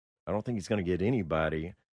Ferrari? I don't think he's going to get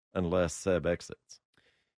anybody unless Seb exits.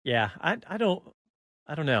 Yeah, I don't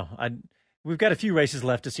know. We've got a few races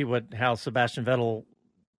left to see how Sebastian Vettel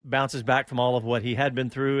bounces back from all of what he had been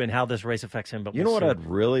through and how this race affects him. But you know what I'd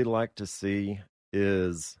really like to see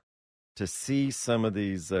is to see some of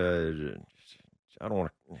these. All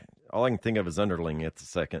I can think of is underling at the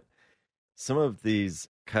second. Some of these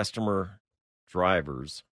customer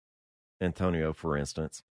drivers, Antonio, for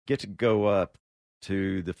instance, get to go up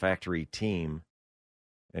to the factory team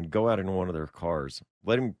and go out in one of their cars.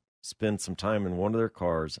 Let him spend some time in one of their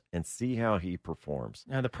cars and see how he performs.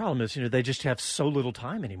 Now, the problem is, they just have so little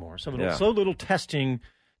time anymore. So little testing,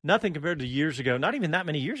 nothing compared to years ago. Not even that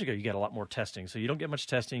many years ago, you got a lot more testing. So you don't get much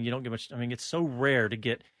testing. You don't get much. I mean, it's so rare to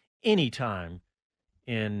get any time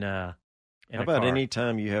in How about any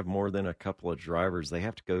time you have more than a couple of drivers? They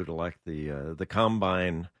have to go to like the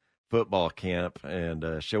combine football camp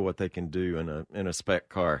and show what they can do in a spec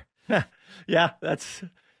car. Yeah,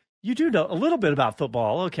 you do know a little bit about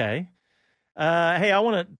football. Okay. Hey, I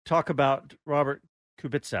want to talk about Robert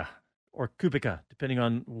Kubica or Kubica, depending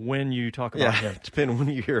on when you talk about him. Depending on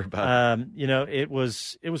when you hear about it. It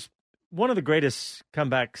was one of the greatest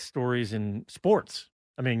comeback stories in sports.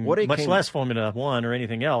 I mean, much less Formula One or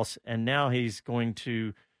anything else. And now he's going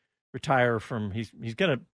to retire from. He's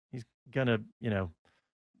gonna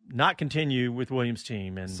not continue with Williams'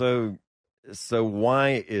 team. And so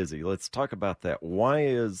why is he? Let's talk about that.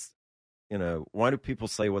 Why do people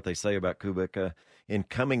say what they say about Kubica in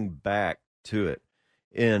coming back to it?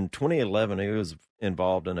 In 2011, he was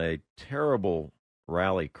involved in a terrible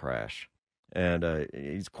rally crash, and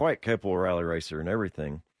he's quite capable rally racer and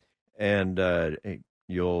everything. And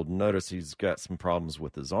you'll notice he's got some problems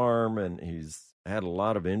with his arm, and he's had a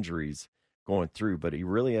lot of injuries going through, but he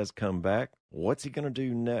really has come back. What's he going to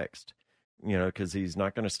do next? Because he's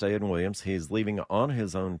not going to stay in Williams. He's leaving on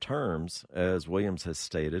his own terms, as Williams has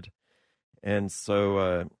stated. And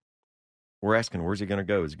so we're asking, where's he going to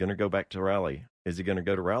go? Is he going to go back to rally? Is he going to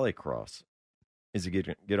go to rallycross? Is he going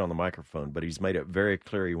to get on the microphone? But he's made it very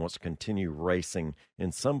clear he wants to continue racing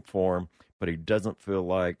in some form, but he doesn't feel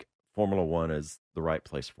like Formula One is the right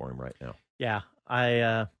place for him right now. Yeah,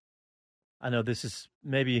 I know this is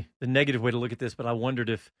maybe the negative way to look at this, but I wondered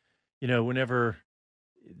if, whenever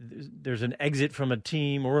there's an exit from a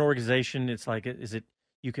team or an organization, it's like, is it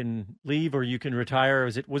you can leave or you can retire?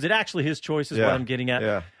 Was it actually his choice is what I'm getting at?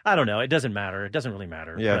 Yeah. I don't know. It doesn't matter. It doesn't really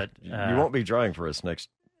matter. Yeah, but, you won't be driving for us next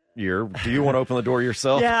year. Do you want to open the door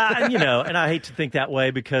yourself? Yeah, and I hate to think that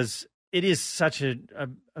way because it is such an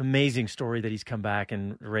amazing story that he's come back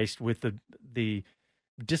and raced with the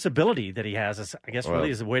disability that he has, I guess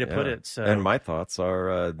really is a way to put it. So. And my thoughts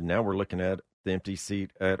are now we're looking at the empty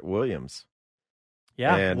seat at Williams.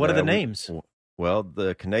 Yeah, and, what are the names? Well,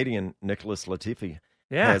 the Canadian Nicholas Latifi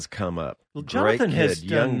has come up. Well, Jonathan Great has kid,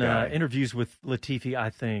 done young guy. interviews with Latifi, I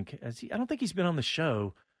think. I don't think he's been on the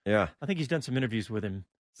show. Yeah. I think he's done some interviews with him.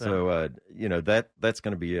 So, that's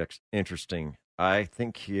going to be interesting. I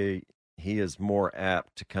think he is more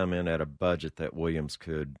apt to come in at a budget that Williams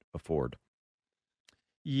could afford.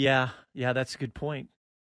 Yeah, that's a good point.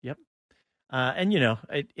 Yep. And,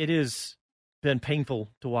 it has been painful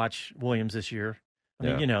to watch Williams this year.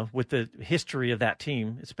 I mean, with the history of that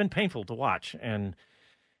team, it's been painful to watch.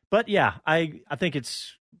 But yeah, I think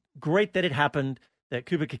it's great that it happened, that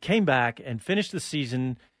Kubica came back and finished the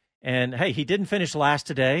season. And hey, he didn't finish last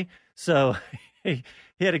today, so he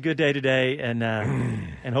had a good day today, and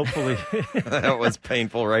hopefully that was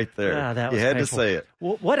painful right there. Yeah, that was you had painful. to say it.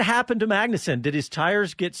 Well, what happened to Magnussen? Did his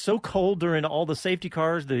tires get so cold during all the safety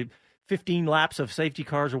cars, the 15 laps of safety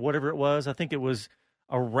cars or whatever it was? I think it was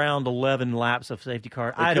around 11 laps of safety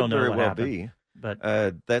car. I don't know very what well happened. be, but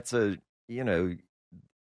that's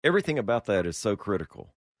everything about that is so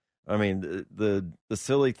critical. I mean, the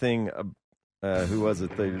silly thing. Who was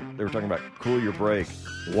it? They were talking about cool your brake,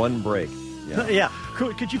 one brake. Yeah. Yeah.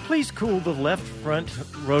 Could you please cool the left front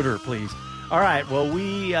rotor, please? All right. Well,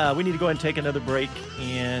 we need to go ahead and take another break,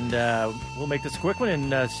 and we'll make this a quick one.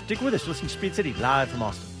 And stick with us. Listen to Speed City live from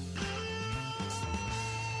Austin.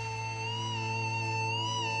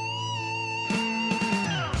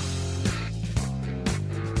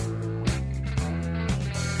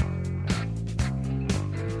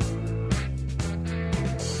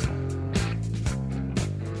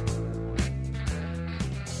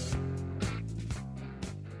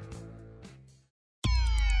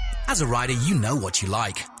 As a rider, you know what you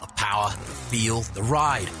like. The power, the feel, the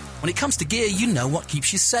ride. When it comes to gear, you know what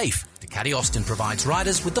keeps you safe. Ducati Austin provides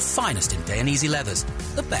riders with the finest in Dainese leathers,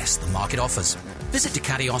 the best the market offers. Visit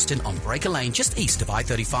Ducati Austin on Breaker Lane just east of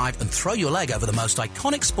I-35 and throw your leg over the most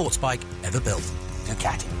iconic sports bike ever built.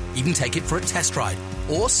 Ducati. Even take it for a test ride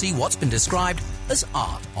or see what's been described as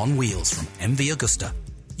art on wheels from MV Agusta.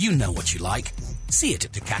 You know what you like. See it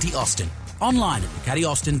at Ducati Austin. Online at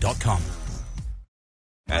DucatiAustin.com.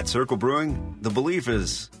 At Circle Brewing, the belief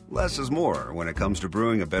is less is more when it comes to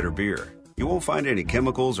brewing a better beer. You won't find any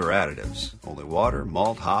chemicals or additives, only water,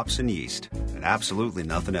 malt, hops, and yeast, and absolutely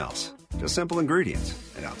nothing else. Just simple ingredients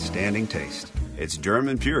and outstanding taste. It's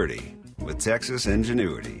German purity with Texas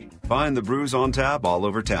ingenuity. Find the brews on tap all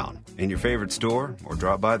over town, in your favorite store, or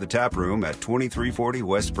drop by the tap room at 2340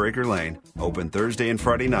 West Breaker Lane, open Thursday and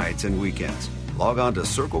Friday nights and weekends. Log on to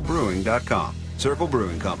circlebrewing.com. Circle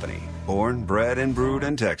Brewing Company. Born, bred, and brewed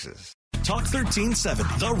in Texas. Talk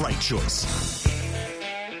 1370, the right choice.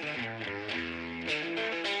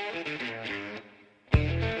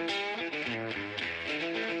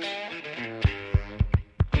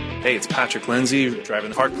 Hey, it's Patrick Lindsay, driving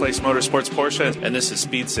the Park Place Motorsports Porsche, and this is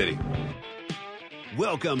Speed City.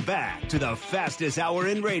 Welcome back to the fastest hour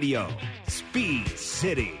in radio, Speed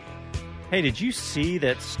City. Hey, did you see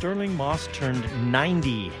that Sterling Moss turned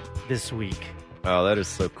 90 this week? Oh, that is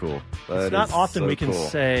so cool. It's not often we can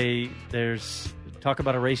say there's talk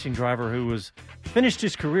about a racing driver who was finished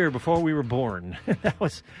his career before we were born. That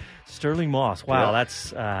was Sterling Moss. Wow, yeah.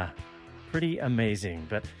 That's pretty amazing.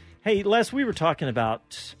 But hey, Les, we were talking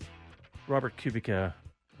about Robert Kubica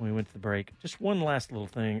when we went to the break. Just one last little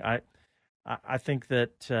thing. I think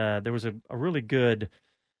that there was a really good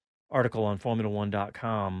article on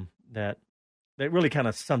Formula1.com that really kind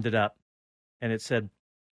of summed it up, and it said,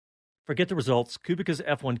 forget the results. Kubica's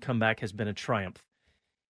F1 comeback has been a triumph.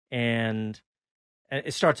 And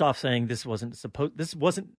it starts off saying this wasn't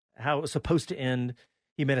how it was supposed to end.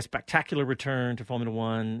 He made a spectacular return to Formula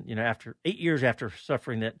One, after 8 years after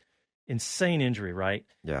suffering that insane injury, right?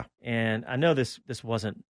 Yeah. And I know this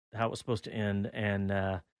wasn't how it was supposed to end,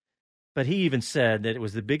 but he even said that it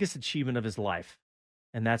was the biggest achievement of his life,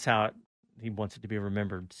 and that's how he wants it to be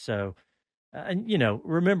remembered. So,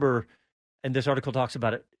 remember, and this article talks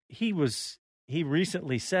about it. He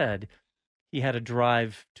recently said he had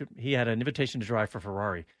an invitation to drive for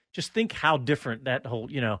Ferrari. Just think how different that whole,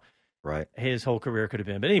 right, his whole career could have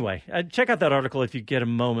been. But anyway, check out that article if you get a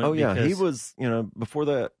moment. Oh yeah, he was, before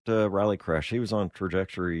that rally crash, he was on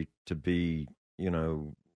trajectory to be,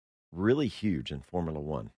 really huge in Formula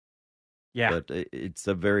One. Yeah, but it's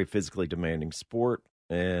a very physically demanding sport,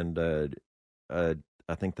 and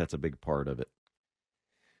I think that's a big part of it.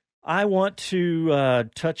 I want to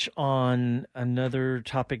touch on another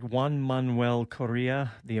topic. Juan Manuel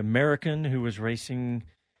Correa, the American who was racing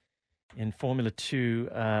in Formula 2.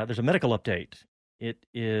 There's a medical update. It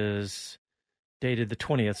is dated the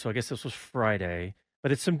 20th, so I guess this was Friday.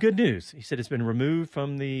 But it's some good news. He said it's been removed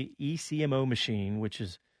from the ECMO machine, which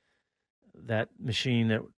is that machine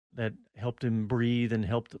that helped him breathe and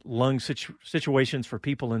helped lung situations for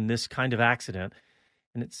people in this kind of accident.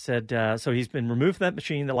 And it said, so he's been removed from that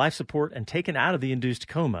machine, the life support, and taken out of the induced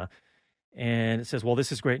coma. And it says, well,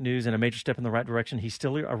 this is great news and a major step in the right direction. He's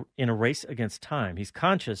still in a race against time. He's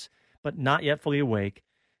conscious, but not yet fully awake.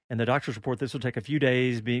 And the doctors report this will take a few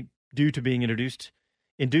days due to being induced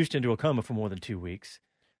into a coma for more than 2 weeks.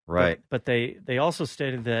 Right. But they also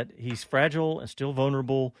stated that he's fragile and still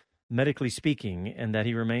vulnerable, medically speaking, and that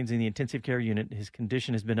he remains in the intensive care unit. His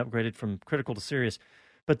condition has been upgraded from critical to serious.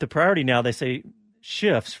 But the priority now, they say,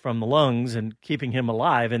 shifts from the lungs and keeping him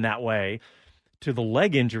alive in that way to the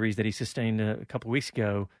leg injuries that he sustained a couple of weeks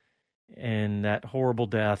ago and that horrible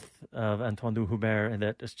death of Antoine Hubert, and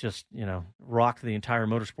that has just, rocked the entire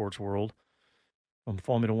motorsports world from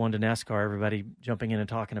Formula One to NASCAR, everybody jumping in and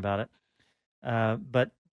talking about it.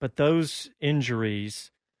 But those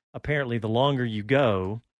injuries, apparently the longer you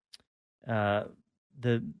go,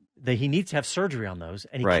 he needs to have surgery on those,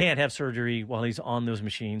 and he can't have surgery while he's on those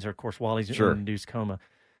machines or, of course, while he's in induced coma.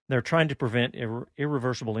 They're trying to prevent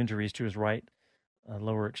irreversible injuries to his right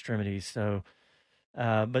lower extremities. So,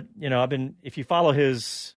 but, if you follow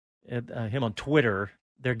him on Twitter,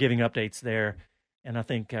 they're giving updates there. And I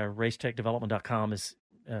think racetechdevelopment.com is,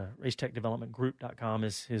 racetechdevelopmentgroup.com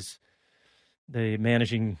is the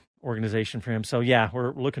managing organization for him. So, yeah,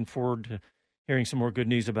 we're looking forward to hearing some more good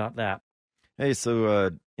news about that. Hey,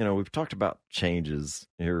 so, we've talked about changes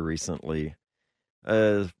here recently.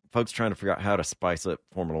 Folks trying to figure out how to spice up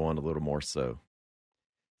Formula One a little more so.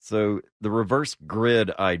 So the reverse grid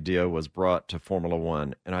idea was brought to Formula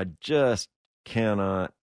One, and I just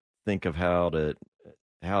cannot think of how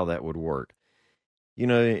that would work.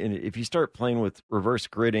 If you start playing with reverse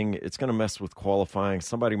gridding, it's going to mess with qualifying.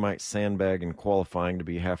 Somebody might sandbag in qualifying to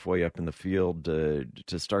be halfway up in the field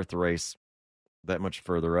to start the race that much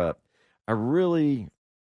further up. I really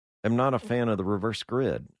am not a fan of the reverse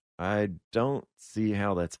grid. I don't see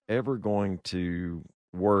how that's ever going to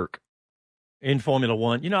work in Formula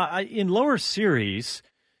One. In lower series,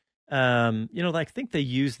 I think they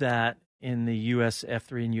use that in the US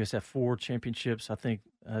F3 and US F4 championships. I think,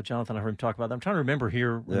 Jonathan, I heard him talk about that. I'm trying to remember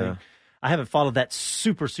here. Yeah. I haven't followed that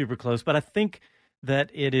super, super close, but I think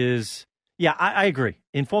that it is, I agree.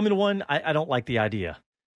 In Formula One, I don't like the idea.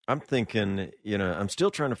 I'm thinking, I'm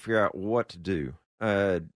still trying to figure out what to do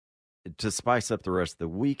to spice up the rest of the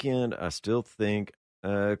weekend. I still think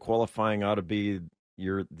qualifying ought to be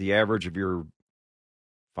the average of your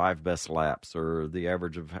 5 best laps, or the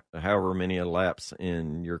average of however many laps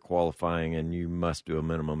in your qualifying, and you must do a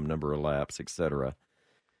minimum number of laps, etc.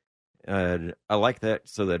 I like that,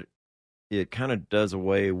 so that it kind of does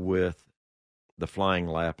away with the flying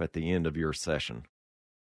lap at the end of your session.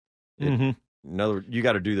 You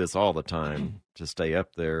got to do this all the time to stay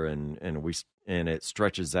up there, and it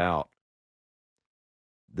stretches out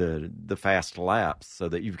the fast laps so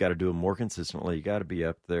that you've got to do them more consistently. You got to be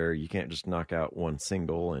up there. You can't just knock out one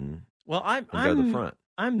single and go to the front.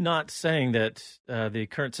 I'm not saying that the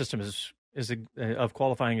current system of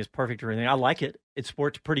qualifying is perfect or anything. I like it. It's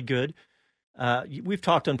worked pretty good. We've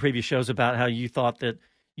talked on previous shows about how you thought that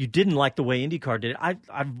you didn't like the way IndyCar did it.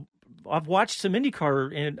 I've watched some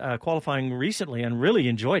IndyCar in qualifying recently and really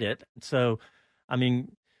enjoyed it. So,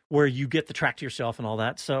 where you get the track to yourself and all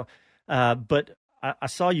that. So, but I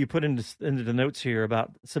saw you put into the notes here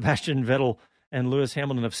about Sebastian Vettel and Lewis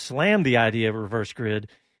Hamilton have slammed the idea of reverse grid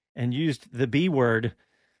and used the B word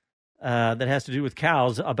that has to do with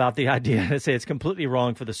cows about the idea to say it's completely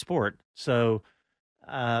wrong for the sport. So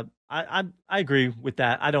I agree with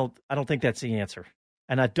that. I don't think that's the answer,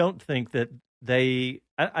 and I don't think that it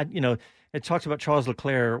talks about Charles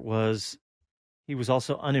Leclerc he was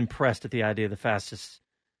also unimpressed at the idea of the fastest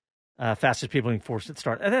people being forced at the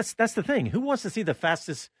start. And that's the thing. Who wants to see the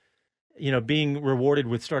fastest, being rewarded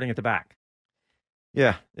with starting at the back?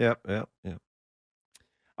 Yeah.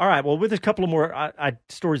 All right. Well, with a couple of more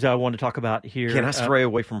stories I want to talk about here. Can I stray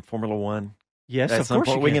away from Formula One? Yes, of course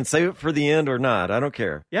you can. We can save it for the end or not. I don't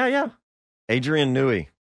care. Yeah. Adrian Newey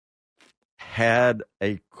has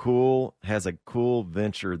a cool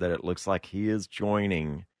venture that it looks like he is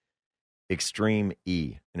joining Extreme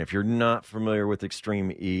E. And if you're not familiar with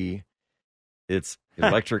Extreme E, it's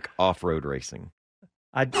electric off-road racing.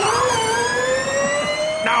 No.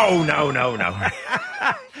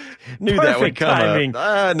 Knew that would come timing. up.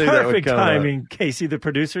 I knew that would come timing, up. Casey, the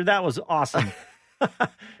producer. That was awesome.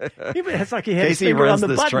 It's like he had Casey his finger runs on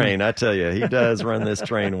the this button. train. I tell you, he does run this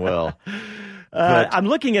train well. I'm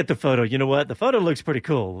looking at the photo. You know what? The photo looks pretty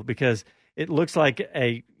cool because it looks like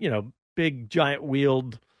a big giant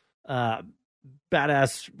wheeled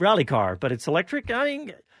badass rally car, but it's electric. I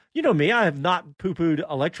mean, you know me, I have not poo-pooed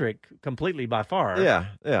electric completely by far.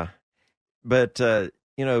 Yeah. But,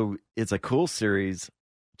 it's a cool series.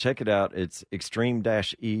 Check it out. It's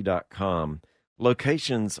extreme-e.com.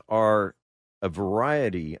 Locations are a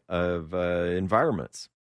variety of environments.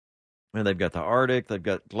 And they've got the Arctic, they've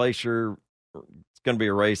got glacier. It's going to be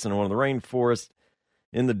a race in one of the rainforests,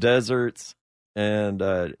 in the deserts, and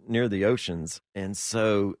near the oceans. And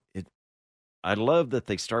so I love that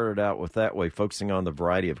they started out with that way, focusing on the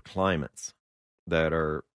variety of climates that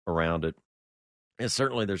are around it. And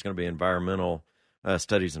certainly there's going to be environmental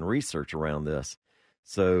studies and research around this.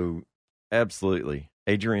 So absolutely,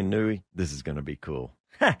 Adrian Newey, this is going to be cool.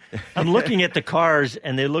 I'm looking at the cars,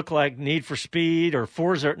 and they look like Need for Speed or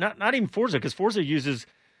Forza. Not even Forza, because Forza uses,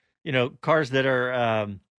 cars that are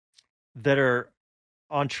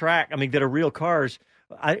on track. I mean, that are real cars.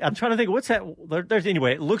 I'm trying to think, what's that?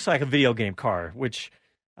 Anyway, it looks like a video game car, which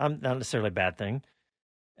not necessarily a bad thing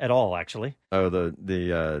at all, actually. Oh,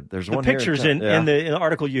 there's one pictures here in the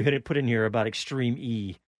article you put in here about Extreme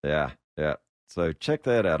E. Yeah. So check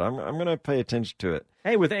that out. I'm going to pay attention to it.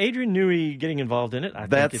 Hey, with Adrian Newey getting involved in it,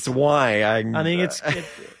 that's why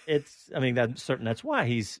that's why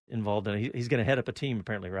he's involved in it. He's going to head up a team,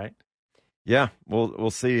 apparently, right? Yeah, we'll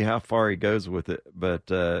see how far he goes with it, but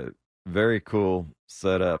very cool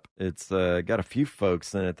setup. It's got a few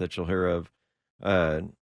folks in it that you'll hear of.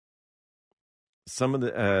 Some of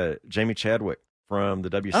the Jamie Chadwick from the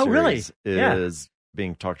W Series is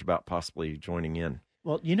being talked about possibly joining in.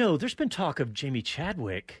 Well, there's been talk of Jamie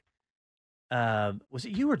Chadwick. Was it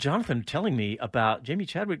you or Jonathan telling me about Jamie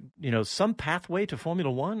Chadwick, some pathway to Formula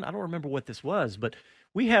One? I don't remember what this was, but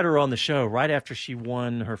we had her on the show right after she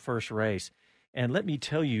won her first race. And let me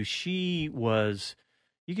tell you,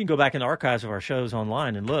 you can go back in the archives of our shows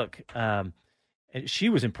online and look. And she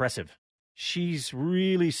was impressive. She's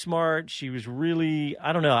really smart. She was really,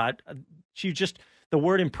 I don't know. The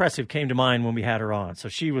word impressive came to mind when we had her on. So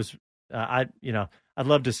she was, I'd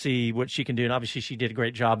love to see what she can do. And obviously she did a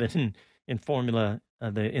great job in Formula,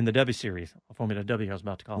 in the W Series, Formula W, I was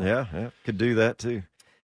about to call it. Yeah, could do that too.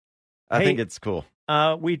 I think it's cool.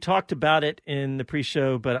 We talked about it in the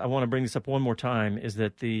pre-show, but I want to bring this up one more time, is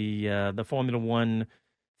that the Formula One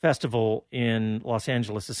Festival in Los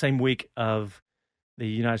Angeles, the same week of the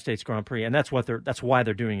United States Grand Prix, and that's why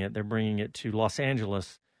they're doing it. They're bringing it to Los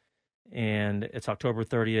Angeles, and it's October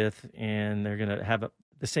 30th, and they're going to have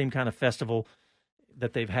the same kind of festival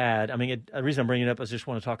that they've had. I mean, the reason I'm bringing it up is I just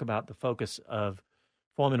want to talk about the focus of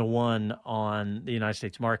Formula One on the United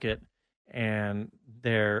States market, and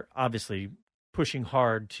they're obviously pushing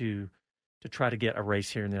hard to try to get a race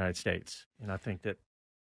here in the United States. And I think that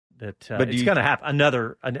it's going to happen.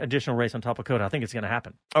 An additional race on top of COTA. I think it's going to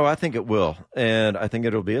happen. Oh, I think it will. And I think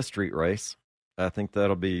it'll be a street race. I think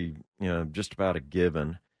that'll be, just about a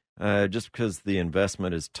given. Just because the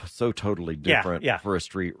investment is so totally different for a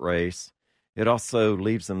street race. It also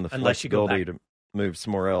leaves them the flexibility to move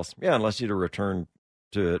somewhere else. Yeah, unless you return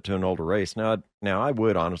to an older race. Now, I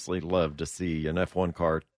would honestly love to see an F1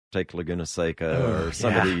 car take Laguna Seca or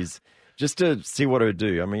some of these, just to see what it would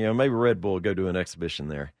do. I mean, maybe Red Bull would go do an exhibition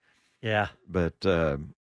there. Yeah. But,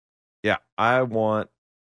 I want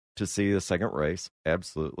to see the second race.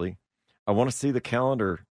 Absolutely. I want to see the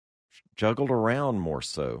calendar juggled around more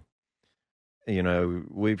so.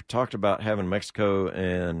 We've talked about having Mexico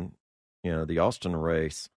and, the Austin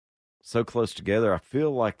race so close together. I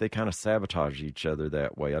feel like they kind of sabotage each other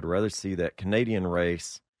that way. I'd rather see that Canadian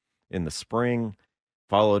race in the spring,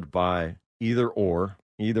 followed by either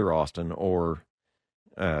Austin or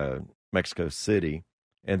Mexico City,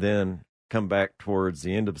 and then come back towards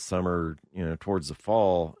the end of the summer, towards the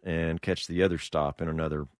fall, and catch the other stop in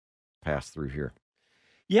another pass through here.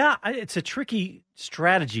 Yeah, it's a tricky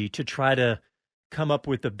strategy to try to come up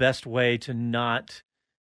with the best way to not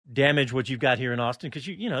damage what you've got here in Austin, because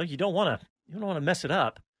you don't want to mess it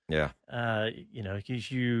up. Yeah.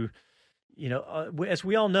 Because as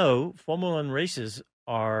we all know, Formula One races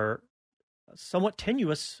are somewhat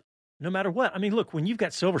tenuous no matter what. I mean, look, when you've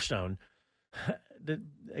got Silverstone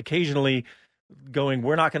occasionally going,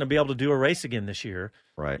 we're not going to be able to do a race again this year.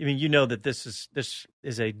 Right. I mean, this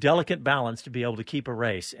is a delicate balance to be able to keep a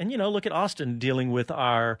race. And, look at Austin dealing with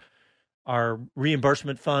our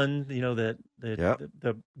reimbursement fund,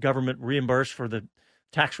 the government reimbursed for the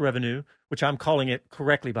tax revenue, which I'm calling it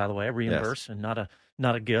correctly, by the way, reimburse, and not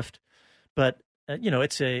a gift. But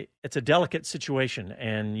it's a delicate situation,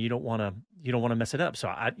 and you don't want to mess it up. So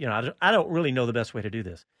I don't really know the best way to do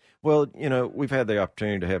this. Well, we've had the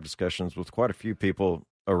opportunity to have discussions with quite a few people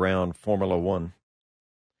around Formula One,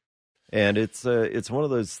 and it's one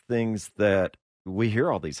of those things that we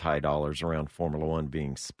hear all these high dollars around Formula One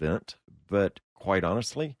being spent, but quite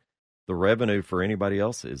honestly, the revenue for anybody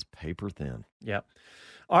else is paper thin. Yep.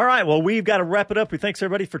 All right, well, we've got to wrap it up. We thanks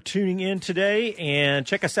everybody for tuning in today, and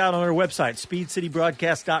check us out on our website,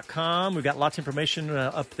 speedcitybroadcast.com. We've got lots of information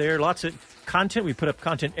up there, lots of content. We put up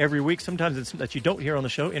content every week. Sometimes it's that you don't hear on the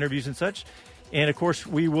show, interviews and such. And, of course,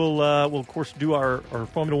 we will of course, do our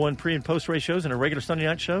Formula One pre- and post-race shows and a regular Sunday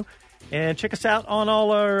night show. And check us out on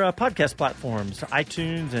all our podcast platforms,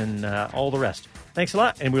 iTunes and all the rest. Thanks a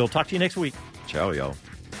lot, and we'll talk to you next week. Ciao, y'all.